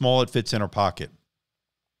 loves how small it fits in her pocket.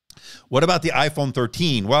 What about the iPhone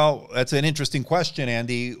 13? Well, that's an interesting question,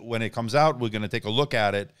 Andy. When it comes out, we're going to take a look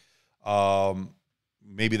at it.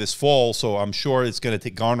 Maybe this fall, so I'm sure it's going to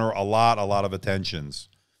garner a lot of attentions.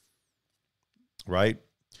 Right?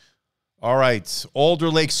 All right. Alder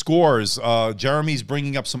Lake scores. Jeremy's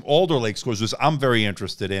bringing up some Alder Lake scores, which I'm very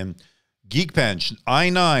interested in. Geekbench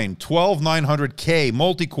i9 12900K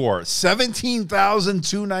multi-core,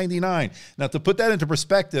 $17,299. Now, to put that into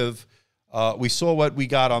perspective, we saw what we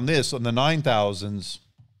got on this on the 9000s.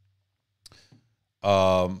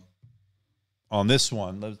 On this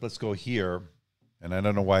one, let's go here. And I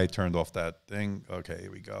don't know why I turned off that thing. Okay,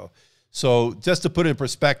 here we go. So just to put it in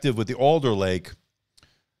perspective with the Alder Lake,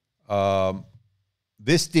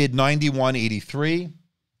 this did 9183.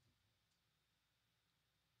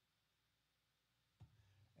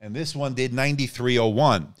 And this one did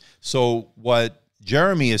 9301. So what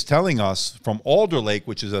Jeremy is telling us from Alder Lake,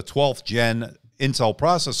 which is a 12th gen Intel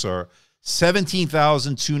processor,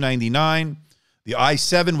 $17,299. The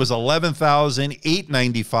i7 was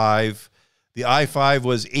 $11,895. The i5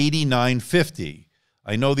 was $89.50.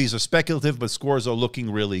 I know these are speculative, but scores are looking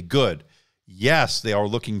really good. Yes, they are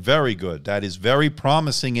looking very good. That is very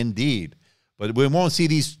promising indeed. But we won't see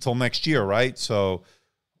these till next year, right? So,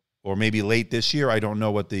 or maybe late this year. I don't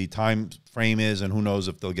know what the time frame is, and who knows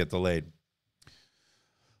if they'll get delayed.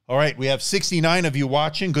 All right, we have 69 of you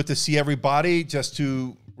watching. Good to see everybody. Just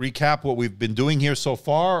to recap what we've been doing here so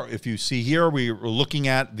far, if you see here, we're looking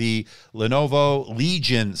at the Lenovo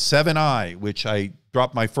Legion 7i, which I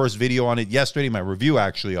dropped my first video on it yesterday, my review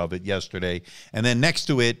actually of it yesterday. And then next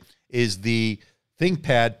to it is the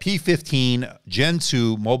ThinkPad P15 Gen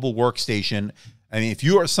 2 mobile workstation. I mean, if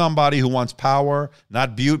you are somebody who wants power,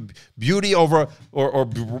 not beauty over or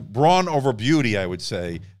brawn over beauty, I would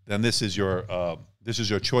say, then this is your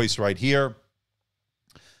choice right here.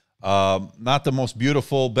 Not the most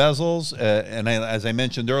beautiful bezels, and as I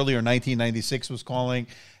mentioned earlier, 1996 was calling,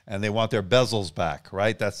 and they want their bezels back,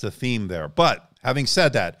 right? That's the theme there. But having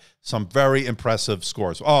said that, some very impressive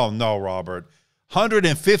scores. Oh no, Robert,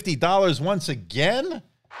 $150 once again.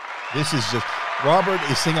 This is just. Robert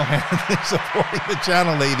is single-handedly supporting the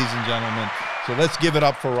channel, ladies and gentlemen. So let's give it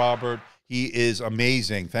up for Robert. He is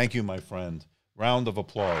amazing. Thank you, my friend. Round of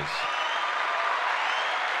applause.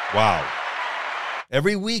 Wow.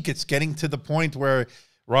 Every week it's getting to the point where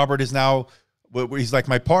Robert is now, he's like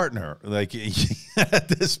my partner. Like at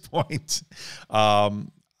this point, I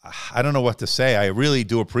don't know what to say. I really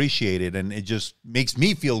do appreciate it. And it just makes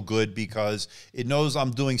me feel good because it knows I'm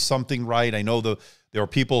doing something right. I know there are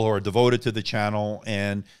people who are devoted to the channel.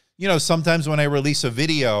 And, you know, sometimes when I release a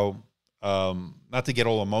video, not to get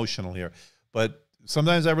all emotional here, but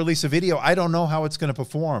sometimes I release a video, I don't know how it's going to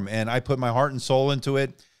perform. And I put my heart and soul into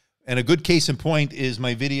it. And a good case in point is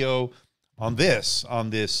my video on this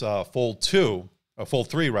Fold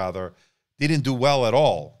 3 rather, didn't do well at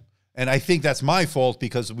all. And I think that's my fault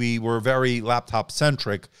because we were very laptop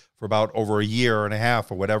centric for about over a year and a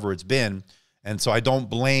half or whatever it's been. And so I don't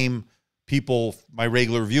blame people, my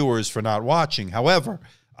regular viewers, for not watching. However,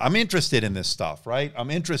 I'm interested in this stuff, right? I'm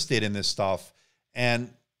interested in this stuff,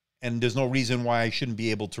 and there's no reason why I shouldn't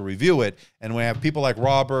be able to review it. And when I have people like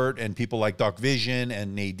Robert and people like Dark Vision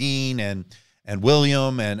and Nadine and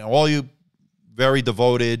William and all you very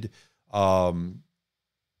devoted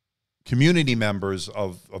community members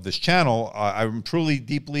of this channel, I'm truly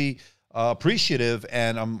deeply appreciative,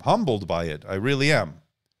 and I'm humbled by it. I really am.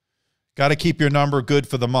 Got to keep your number good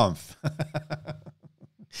for the month.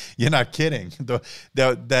 You're not kidding.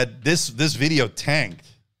 This video tanked.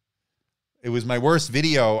 It was my worst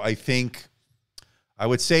video, I think. I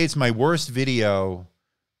would say it's my worst video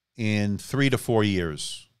in 3 to 4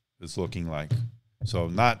 years. It's looking like. So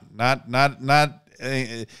not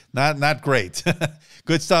great.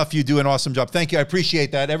 Good stuff. You do an awesome job. Thank you. I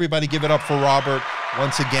appreciate that. Everybody give it up for Robert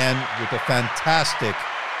once again with a fantastic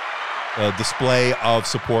display of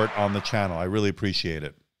support on the channel. I really appreciate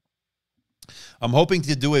it. I'm hoping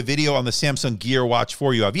to do a video on the Samsung Gear Watch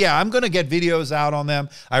 4 you have. Yeah, I'm going to get videos out on them.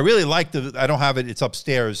 I really like I don't have it. It's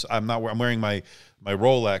upstairs. I'm wearing my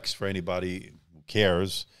Rolex for anybody who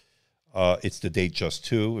cares. It's the Date Just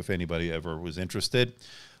 2 if anybody ever was interested.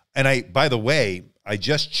 And by the way, I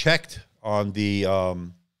just checked on the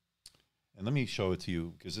and let me show it to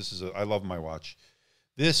you because this is I love my watch.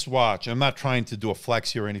 This watch, I'm not trying to do a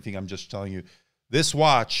flex here or anything. I'm just telling you, this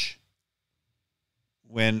watch,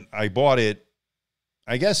 when I bought it,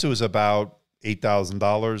 I guess it was about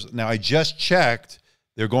 $8,000. Now, I just checked.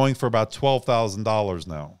 They're going for about $12,000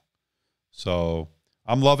 now. So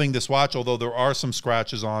I'm loving this watch, although there are some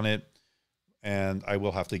scratches on it, and I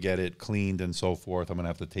will have to get it cleaned and so forth. I'm going to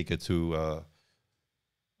have to take it to a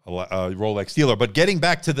Rolex dealer. But getting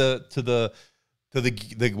back to the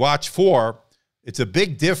Watch 4, it's a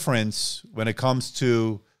big difference when it comes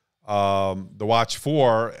to the Watch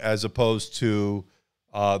 4 as opposed to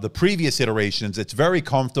the previous iterations. It's very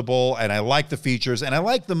comfortable, and I like the features, and I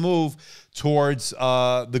like the move towards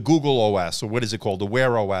the Google OS, or what is it called, the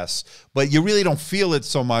Wear OS. But you really don't feel it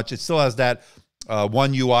so much. It still has that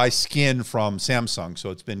One UI skin from Samsung, so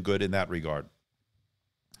it's been good in that regard.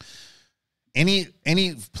 Any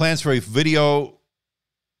plans for a video?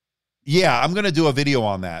 Yeah, I'm going to do a video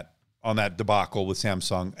on that debacle with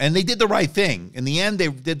Samsung, and they did the right thing. In the end, they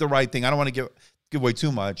did the right thing. I don't want to give away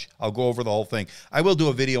too much. I'll go over the whole thing. I will do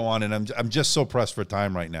a video on it. I'm just so pressed for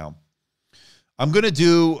time right now. I'm going to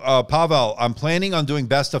do, Pavel, I'm planning on doing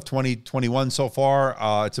best of 2021 so far.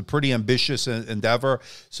 It's a pretty ambitious endeavor,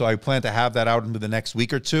 so I plan to have that out into the next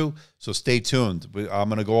week or two, so stay tuned. I'm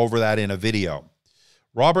going to go over that in a video.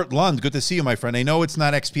 Robert Lund, good to see you, my friend. I know it's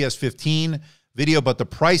not XPS 15 video, but the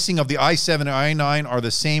pricing of the i7 and i9 are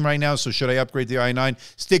the same right now, so should I upgrade the i9?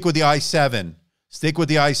 Stick with the i7. Stick with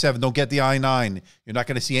the i7. Don't get the i9. You're not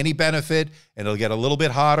going to see any benefit, and it'll get a little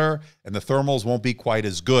bit hotter, and the thermals won't be quite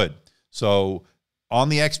as good. So on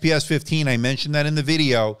the XPS 15, I mentioned that in the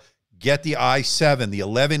video, get the i7, the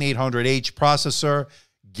 11800H processor.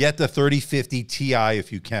 Get the 3050 Ti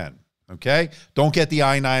if you can, okay? Don't get the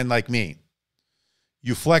i9 like me.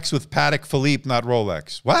 You flex with Patek Philippe, not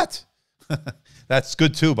Rolex. What? That's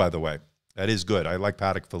good too, by the way. That is good. I like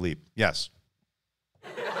Patek Philippe. Yes.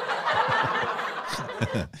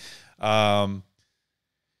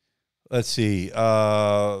 Let's see.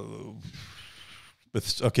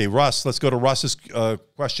 Okay, Russ. Let's go to Russ's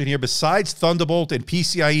question here. Besides Thunderbolt and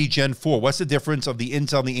PCIe Gen 4, what's the difference of the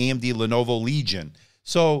Intel and the AMD Lenovo Legion?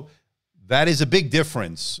 So that is a big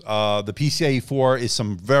difference. The PCIe 4 is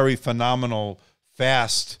some very phenomenal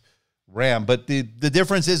fast RAM, but the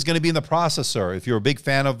difference is going to be in the processor. If you're a big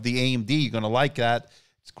fan of the AMD, you're going to like that.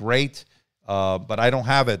 It's great, but I don't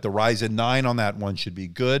have it. The Ryzen 9 on that one should be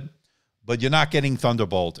good, but you're not getting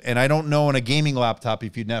Thunderbolt. And I don't know in a gaming laptop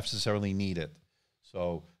if you necessarily need it.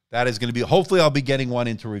 So that is going to be, hopefully I'll be getting one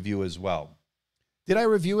into review as well. Did I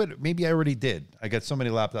review it? Maybe I already did. I got so many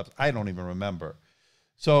laptops, I don't even remember.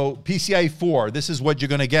 So PCIe 4, this is what you're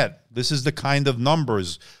going to get. This is the kind of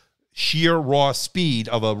numbers, sheer raw speed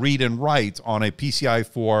of a read and write on a PCIe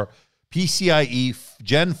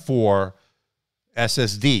Gen 4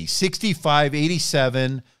 SSD.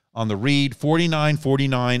 6587 on the read,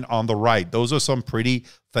 4949 on the write. Those are some pretty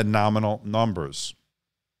phenomenal numbers.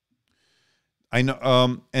 I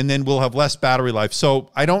know, and then we'll have less battery life. So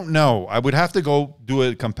I don't know. I would have to go do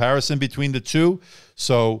a comparison between the two.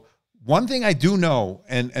 So one thing I do know,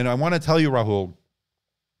 and I want to tell you, Rahul,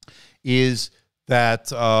 is that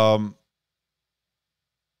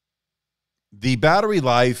the battery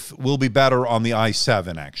life will be better on the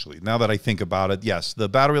i7, actually. Now that I think about it, yes, the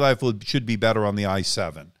battery life should be better on the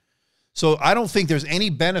i7. So I don't think there's any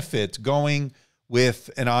benefit going with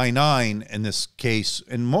an i9 in this case,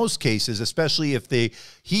 in most cases, especially if the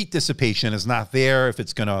heat dissipation is not there, if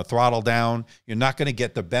it's going to throttle down, you're not going to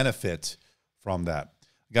get the benefit from that.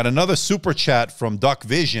 Got another super chat from Duck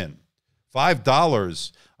Vision,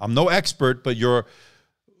 $5. I'm no expert, but you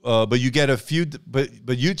get a few. But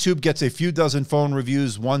YouTube gets a few dozen phone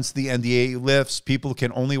reviews once the NDA lifts. People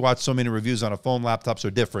can only watch so many reviews on a phone. Laptops are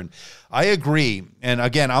different. I agree. And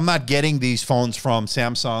again, I'm not getting these phones from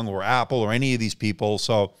Samsung or Apple or any of these people,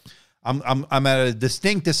 so I'm at a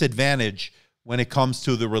distinct disadvantage when it comes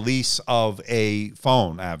to the release of a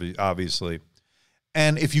phone. Obviously.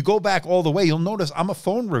 And if you go back all the way, you'll notice I'm a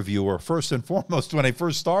phone reviewer first and foremost. When I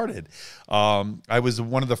first started, I was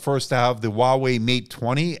one of the first to have the Huawei Mate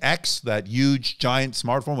 20X, that huge giant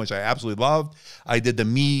smartphone, which I absolutely loved. I did the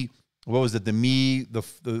Mi, what was it? The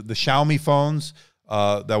Xiaomi phones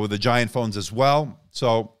that were the giant phones as well.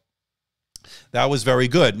 So that was very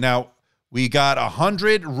good. Now we got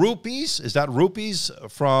 100 rupees. Is that rupees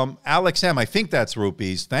from Alex M? I think that's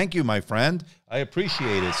rupees. Thank you, my friend. I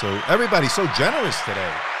appreciate it. So everybody's so generous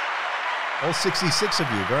today. All 66 of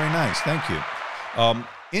you. Very nice. Thank you.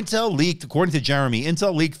 Intel leaked, according to Jeremy,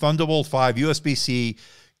 Intel leaked Thunderbolt 5 USB-C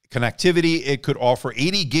connectivity. It could offer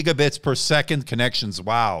 80 gigabits per second connections.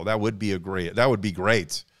 Wow, that would be great.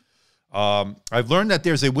 I've learned that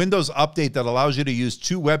there's a Windows update that allows you to use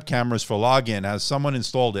 2 web cameras for login. Has someone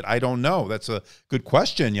installed it? I don't know. That's a good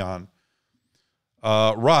question, Jan.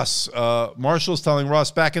 Russ, Marshall's telling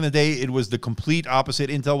Russ, back in the day, it was the complete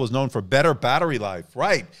opposite. Intel was known for better battery life.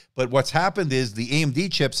 Right. But what's happened is the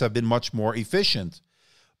AMD chips have been much more efficient.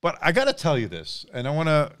 But I got to tell you this, and I want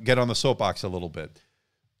to get on the soapbox a little bit.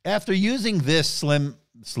 After using this the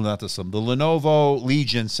Lenovo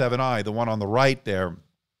Legion 7i, the one on the right there,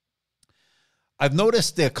 I've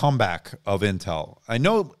noticed the comeback of Intel. I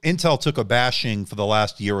know Intel took a bashing for the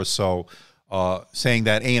last year or so saying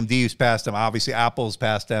that AMD's passed them, obviously Apple's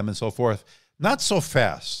passed them, and so forth. Not so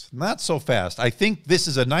fast. Not so fast. I think this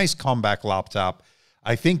is a nice comeback laptop.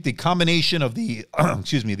 I think the combination of the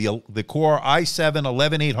excuse me, the Core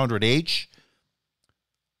i7-11800H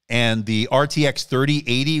and the RTX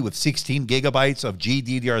 3080 with 16 gigabytes of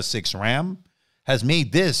GDDR6 RAM has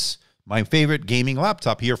made this my favorite gaming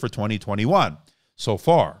laptop here for 2021 so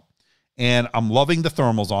far. And I'm loving the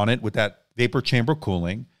thermals on it with that vapor chamber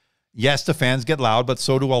cooling. Yes, the fans get loud, but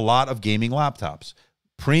so do a lot of gaming laptops.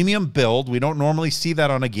 Premium build. We don't normally see that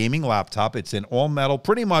on a gaming laptop. It's an all metal,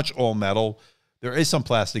 pretty much all metal. There is some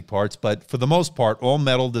plastic parts, but for the most part, all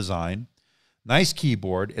metal design. Nice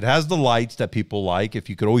keyboard. It has the lights that people like. If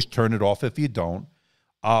you could always turn it off if you don't.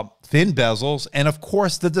 Thin bezels, and of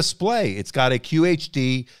course the display. It's got a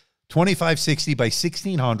QHD 2560 by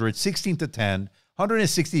 1600, 16 to 10,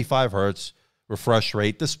 165 hertz refresh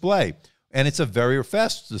rate display. And it's a very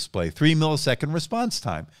fast display, 3 millisecond response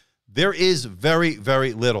time. There is very,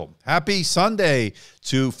 very little. Happy Sunday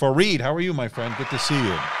to Fareed. How are you, my friend? Good to see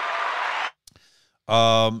you.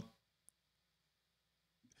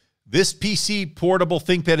 This PC portable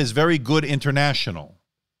ThinkPad is very good international.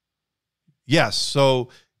 Yes, so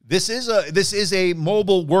this is a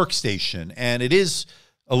mobile workstation, and it is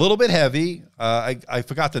a little bit heavy. I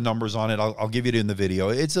forgot the numbers on it. I'll give you it in the video.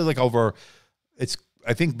 It's like over, it's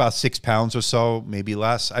I think about 6 pounds or so, maybe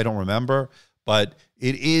less. I don't remember, but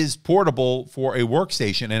it is portable for a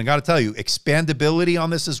workstation. And I got to tell you, expandability on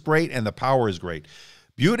this is great, and the power is great.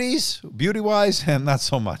 Beauty-wise, and not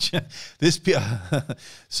so much.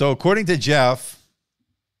 So according to Jeff,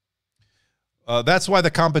 that's why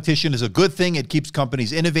the competition is a good thing. It keeps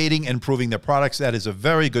companies innovating and improving their products. That is a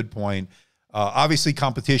very good point. Obviously,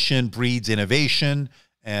 competition breeds innovation,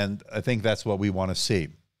 and I think that's what we want to see.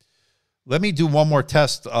 Let me do one more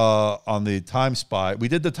test on the Time Spy. We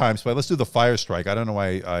did the Time Spy. Let's do the Fire Strike. I don't know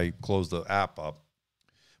why I closed the app up.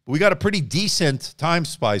 But we got a pretty decent Time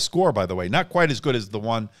Spy score, by the way. Not quite as good as the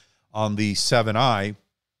one on the 7i.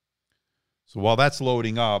 So while that's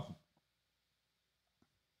loading up,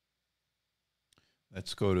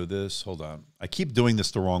 let's go to this. Hold on. I keep doing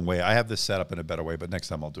this the wrong way. I have this set up in a better way, but next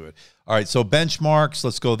time I'll do it. All right, so benchmarks.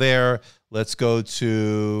 Let's go there. Let's go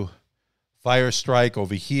to Fire Strike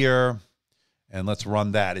over here, and let's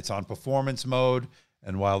run that. It's on performance mode,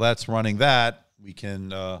 and while that's running that, we can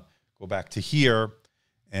go back to here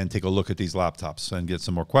and take a look at these laptops and get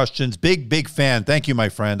some more questions. Big fan. Thank you, my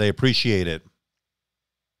friend. I appreciate it.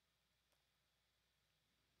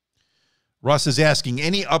 Russ is asking,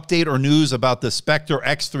 any update or news about the Spectre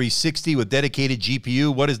X360 with dedicated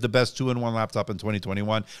GPU? What is the best 2-in-1 laptop in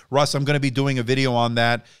 2021? Russ, I'm going to be doing a video on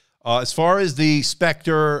that. As far as the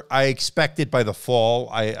Spectre, I expect it by the fall.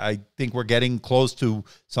 I think we're getting close to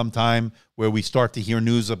some time where we start to hear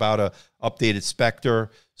news about a updated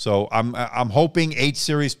Spectre. So I'm hoping 8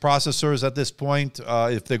 series processors at this point.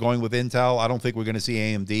 If they're going with Intel, I don't think we're going to see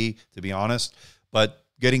AMD, to be honest. But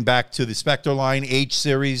getting back to the Spectre line, H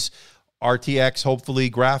series, RTX,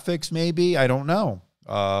 hopefully graphics, maybe. I don't know.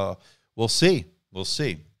 We'll see. We'll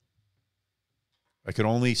see. I can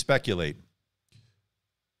only speculate.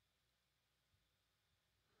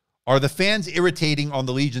 Are the fans irritating on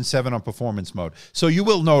the Legion 7 on performance mode? So you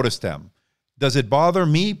will notice them. Does it bother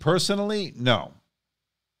me personally? No.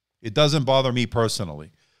 It doesn't bother me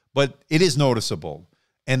personally. But it is noticeable.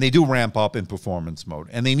 And they do ramp up in performance mode.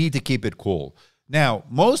 And they need to keep it cool. Now,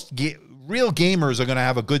 most real gamers are going to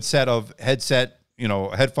have a good set of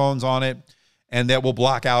headphones on it. And that will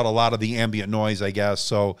block out a lot of the ambient noise, I guess.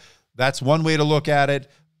 So that's one way to look at it.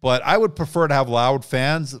 But I would prefer to have loud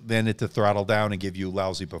fans than it to throttle down and give you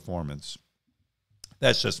lousy performance.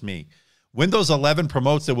 That's just me. Windows 11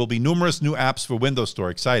 promotes there will be numerous new apps for Windows Store.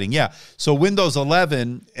 Exciting. Yeah. So Windows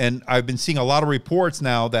 11, and I've been seeing a lot of reports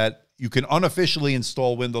now that you can unofficially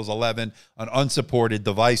install Windows 11 on unsupported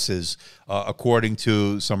devices, according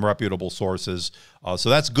to some reputable sources. So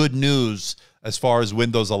that's good news as far as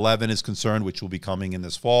Windows 11 is concerned, which will be coming in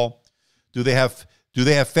this fall. Do they have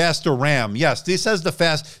faster RAM? Yes, this has the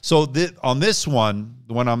fast. So on this one,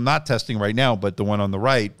 the one I'm not testing right now, but the one on the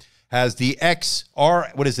right has the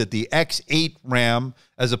the X8 RAM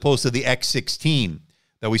as opposed to the X16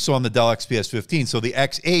 that we saw on the Dell XPS 15. So the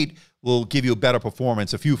X8 will give you a better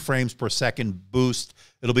performance, a few frames per second boost.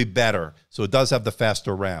 It'll be better. So it does have the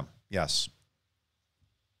faster RAM. Yes.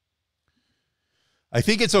 I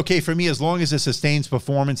think it's okay for me as long as it sustains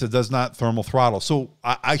performance. It does not thermal throttle. So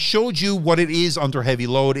I showed you what it is under heavy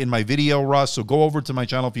load in my video, Russ. So go over to my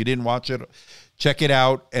channel if you didn't watch it. Check it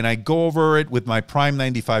out. And I go over it with my Prime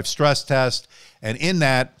 95 stress test. And in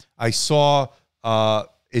that, I saw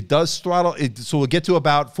It does throttle. So we'll get to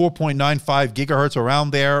about 4.95 gigahertz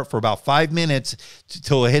around there for about 5 minutes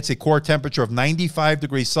till it hits a core temperature of 95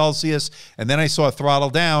 degrees Celsius. And then I saw it throttle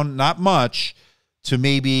down, not much, to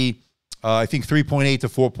maybe, I think 3.8 to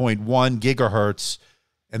 4.1 gigahertz.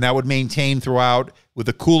 And that would maintain throughout with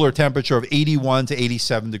a cooler temperature of 81 to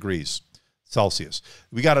 87 degrees Celsius.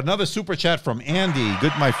 We got another super chat from Andy.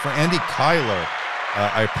 Good, my friend, Andy Kyler.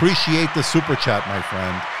 I appreciate the super chat, my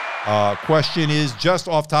friend. Question is just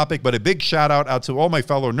off topic, but a big shout out to all my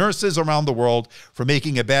fellow nurses around the world for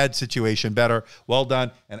making a bad situation better. Well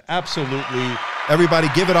done. And absolutely, everybody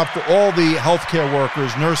give it up for all the healthcare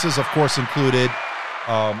workers, nurses, of course, included,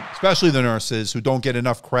 especially the nurses who don't get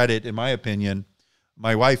enough credit, in my opinion.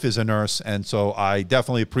 My wife is a nurse, and so I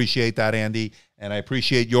definitely appreciate that, Andy, and I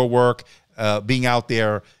appreciate your work being out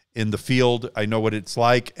there in the field. I know what it's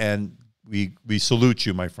like, and we salute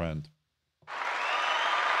you, my friend.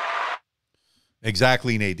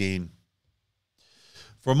 Exactly, Nadine.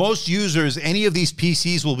 For most users, any of these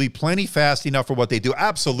PCs will be plenty fast enough for what they do.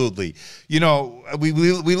 Absolutely. You know, we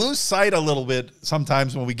lose sight a little bit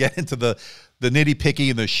sometimes when we get into the nitty-picky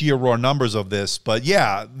and the sheer raw numbers of this. But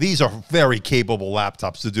yeah, these are very capable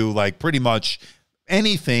laptops to do like pretty much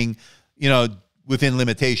anything, you know, within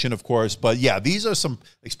limitation, of course. But yeah, these are some,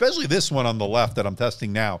 especially this one on the left that I'm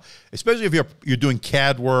testing now, especially if you're doing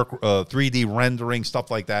CAD work, 3D rendering, stuff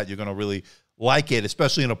like that, you're going to really like it,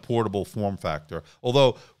 especially in a portable form factor.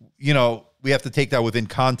 Although, you know, we have to take that within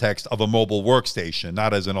context of a mobile workstation,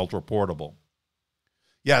 not as an ultra portable.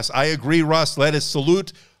 Yes, I agree, Russ. Let us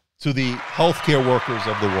salute to the healthcare workers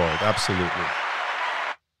of the world. Absolutely.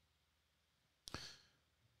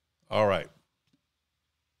 All right.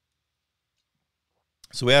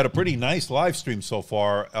 So we had a pretty nice live stream so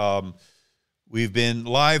far. We've been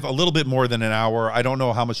live a little bit more than an hour. I don't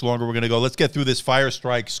know how much longer we're going to go. Let's get through this Fire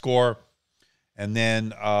Strike score, and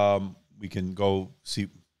then we can go see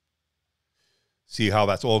how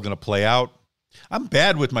that's all going to play out. I'm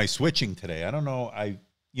bad with my switching today. I don't know.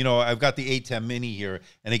 I've got the A10 Mini here,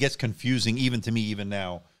 and it gets confusing even to me even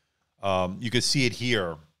now. You can see it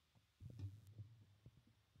here.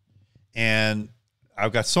 And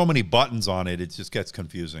I've got so many buttons on it, it just gets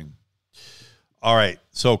confusing. All right,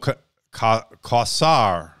 so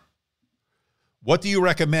Kassar, what do you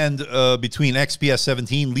recommend between XPS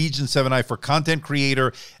 17, Legion 7i for content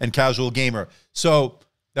creator and casual gamer? So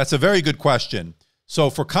that's a very good question. So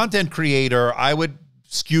for content creator, I would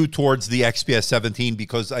skew towards the XPS 17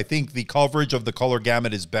 because I think the coverage of the color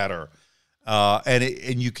gamut is better.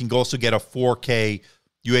 And you can also get a 4K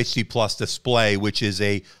UHD Plus display, which is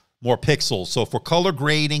a more pixels. So for color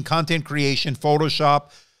grading, content creation,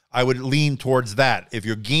 Photoshop, I would lean towards that. If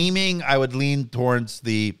you're gaming, I would lean towards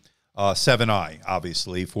the 7i,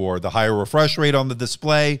 obviously, for the higher refresh rate on the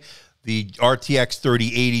display, the RTX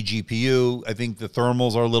 3080 GPU. I think the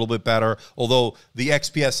thermals are a little bit better, although the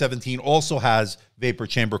XPS 17 also has vapor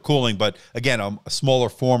chamber cooling, but again, a smaller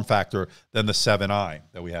form factor than the 7i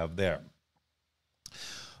that we have there.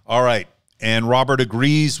 All right. And Robert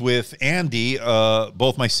agrees with Andy.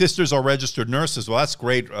 Both my sisters are registered nurses. Well, that's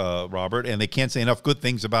great, Robert. And they can't say enough good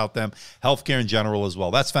things about them. Healthcare in general as well.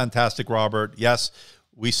 That's fantastic, Robert. Yes,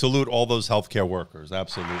 we salute all those healthcare workers.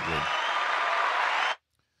 Absolutely.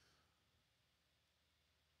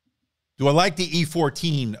 Do I like the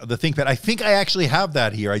E14, the ThinkPad? I think I actually have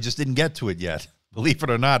that here. I just didn't get to it yet. Believe it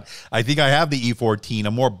or not, I think I have the E14,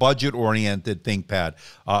 a more budget-oriented ThinkPad.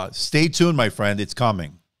 Stay tuned, my friend. It's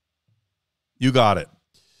coming. You got it.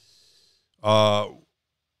 All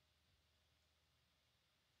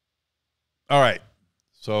right.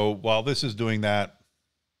 So while this is doing that,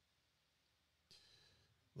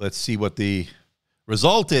 let's see what the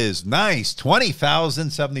result is. Nice.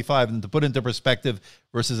 20,075. And to put into perspective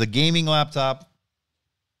versus a gaming laptop.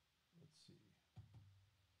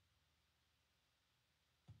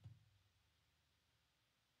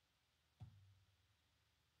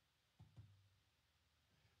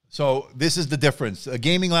 So this is the difference. A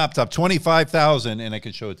gaming laptop, 25,000, and I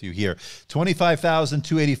can show it to you here.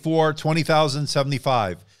 25,284,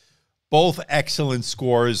 20,075. Both excellent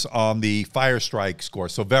scores on the Fire Strike score.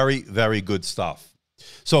 So very, very good stuff.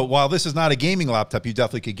 So while this is not a gaming laptop, you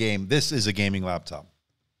definitely could game. This is a gaming laptop.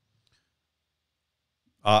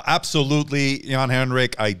 Absolutely, Jan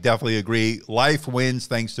Henrik, I definitely agree. Life wins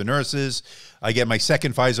thanks to nurses. I get my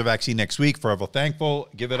second Pfizer vaccine next week. Forever thankful.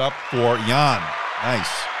 Give it up for Jan.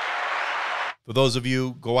 Nice. For those of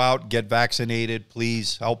you, go out, get vaccinated.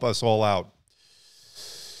 Please help us all out.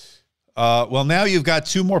 Well, now you've got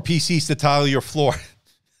 2 more PCs to tile your floor.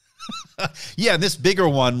 Yeah, this bigger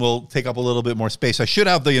one will take up a little bit more space. I should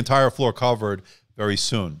have the entire floor covered very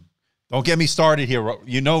soon. Don't get me started here.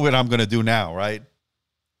 You know what I'm going to do now, right?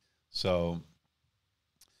 So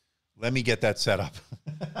let me get that set up.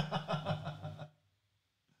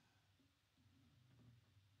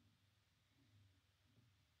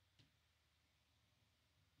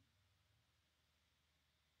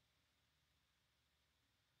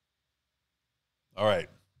 All right.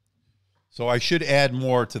 So I should add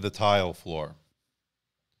more to the tile floor.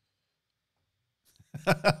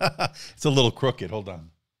 It's a little crooked. Hold on.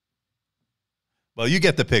 Well, you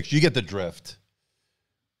get the picture. You get the drift.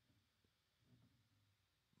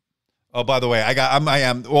 Oh, by the way, I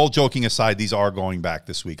am all joking aside. These are going back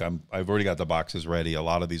this week. I've already got the boxes ready. A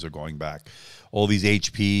lot of these are going back. All these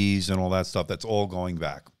HPs and all that stuff. That's all going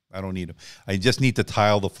back. I don't need them. I just need to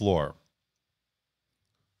tile the floor.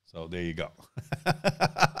 So there you go.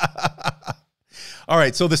 All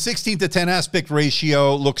right. So the 16:10 aspect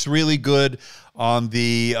ratio looks really good on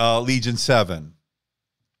the Legion 7.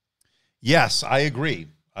 Yes, I agree.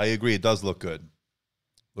 I agree. It does look good.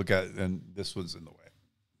 Look at, and this was in the way.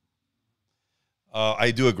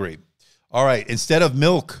 I do agree. All right. Instead of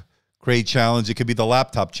milk crate challenge, it could be the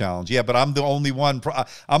laptop challenge. Yeah, but I'm the only one.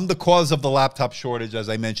 I'm the cause of the laptop shortage, as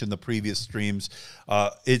I mentioned in the previous streams.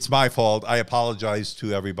 It's my fault. I apologize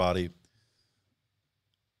to everybody.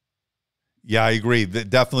 Yeah, I agree.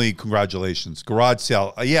 Definitely congratulations. Garage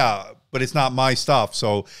sale. Yeah, but it's not my stuff.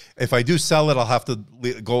 So if I do sell it, I'll have to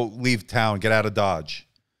leave town, get out of Dodge,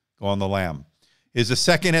 go on the lam. Is the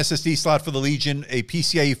second SSD slot for the Legion a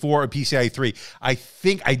PCIe 4 or PCIe 3? I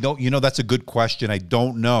think I don't. You know, that's a good question. I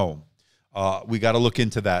don't know. We got to look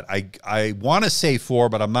into that. I want to say 4,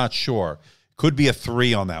 but I'm not sure. Could be a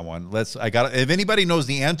 3 on that one. If anybody knows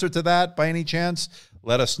the answer to that by any chance,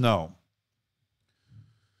 let us know.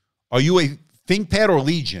 Are you a ThinkPad or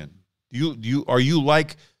Legion? Are you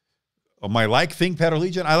like? Am I like ThinkPad or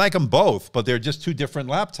Legion? I like them both, but they're just two different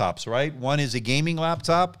laptops, right? One is a gaming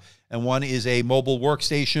laptop, and one is a mobile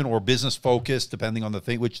workstation or business focused, depending on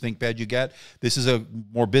which ThinkPad you get. This is a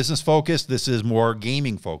more business focused. This is more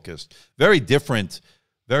gaming focused. Very different,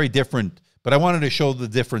 very different. But I wanted to show the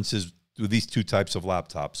differences with these two types of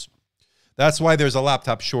laptops. That's why there's a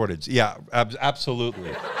laptop shortage. Yeah,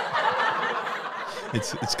 absolutely.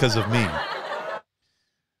 It's because of me.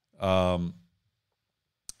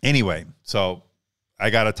 Anyway, so I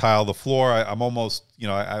got to tile the floor. I'm almost,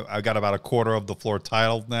 I got about a quarter of the floor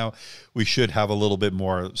tiled now. We should have a little bit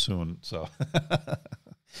more soon. So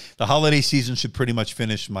the holiday season should pretty much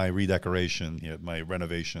finish my redecoration, my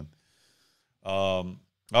renovation. All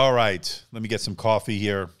right, let me get some coffee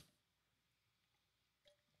here.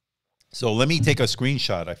 So let me take a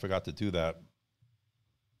screenshot. I forgot to do that.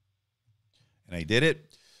 And I did it.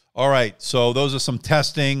 All right, so those are some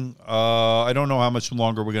testing. I don't know how much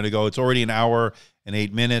longer we're going to go. It's already 1 hour and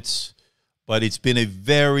 8 minutes, but it's been a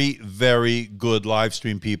very, very good live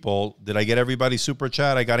stream, people. Did I get everybody's super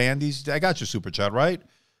chat? I got Andy's. I got your super chat, right?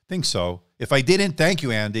 I think so. If I didn't, thank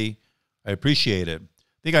you, Andy. I appreciate it.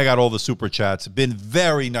 I think I got all the super chats. Been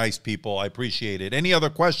very nice, people. I appreciate it. Any other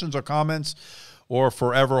questions or comments? Or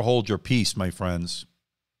forever hold your peace, my friends.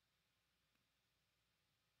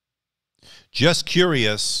 Just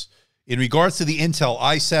curious, in regards to the Intel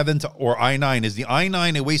i7 or i9, is the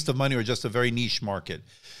i9 a waste of money or just a very niche market?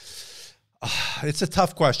 It's a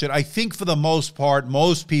tough question. I think for the most part,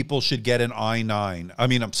 most people should get an i9. An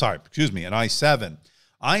i7.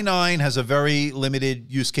 i9 has a very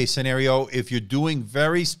limited use case scenario. If you're doing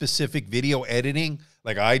very specific video editing,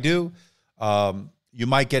 like I do, you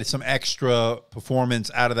might get some extra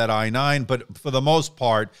performance out of that i9. But for the most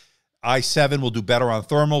part, i7 will do better on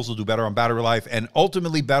thermals, will do better on battery life, and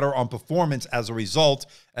ultimately better on performance as a result,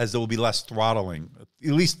 as there will be less throttling,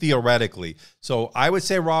 at least theoretically. So I would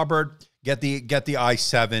say, Robert, get the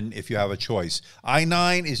i7 if you have a choice.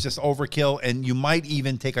 i9 is just overkill, and you might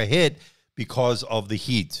even take a hit because of the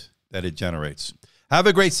heat that it generates. Have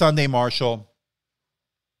a great Sunday, Marshall.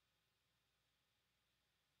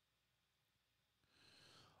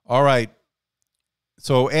 All right.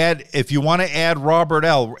 So if you want to add Robert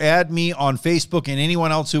L., add me on Facebook and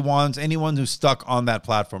anyone else who wants, anyone who's stuck on that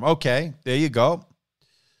platform. Okay, there you go.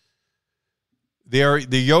 The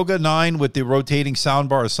Yoga 9 with the rotating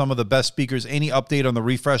soundbar are some of the best speakers. Any update on the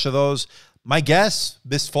refresh of those? My guess,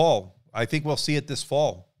 this fall. I think we'll see it this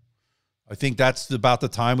fall. I think that's about the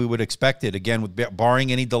time we would expect it, again,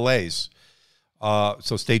 barring any delays.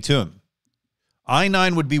 So stay tuned.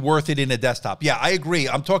 i9 would be worth it in a desktop. Yeah, I agree.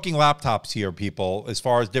 I'm talking laptops here, people, as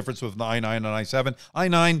far as difference with the i9 and i7.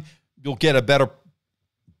 i9, you'll get a better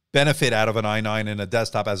benefit out of an i9 in a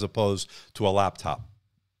desktop as opposed to a laptop.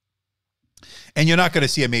 And you're not going to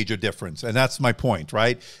see a major difference. And that's my point,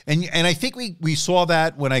 right? And I think we saw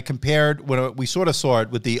that when I compared, when we sort of saw it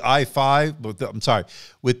with the i5,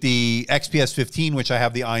 with the XPS 15, which I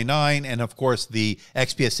have the i9, and of course the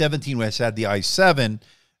XPS 17, which had the i7.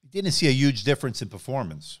 Didn't see a huge difference in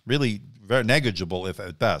performance. Really very negligible, if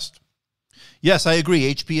at best. Yes, I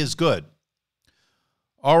agree. HP is good.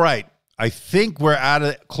 All right. I think we're at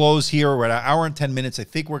a close here. We're at an hour and 10 minutes. I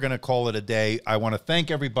think we're going to call it a day. I want to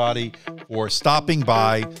thank everybody for stopping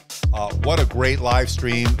by. What a great live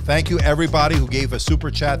stream. Thank you, everybody who gave a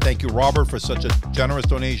super chat. Thank you, Robert, for such a generous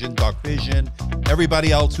donation. Doc Vision,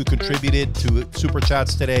 everybody else who contributed to super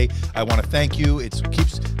chats today. I want to thank you.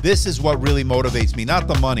 This is what really motivates me, not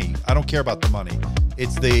the money. I don't care about the money.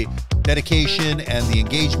 It's the dedication and the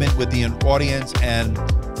engagement with the audience and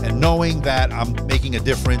knowing that I'm making a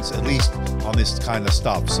difference, at least on this kind of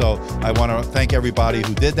stuff. So I want to thank everybody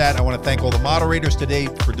who did that. I want to thank all the moderators today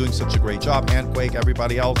for doing such a great job. Handquake,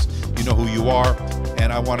 everybody else, you know who you are.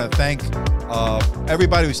 And I want to thank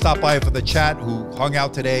everybody who stopped by for the chat, who hung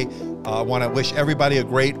out today. I want to wish everybody a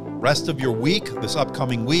great rest of your week, this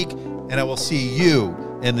upcoming week, and I will see you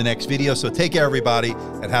in the next video. So take care, everybody,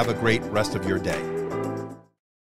 and have a great rest of your day.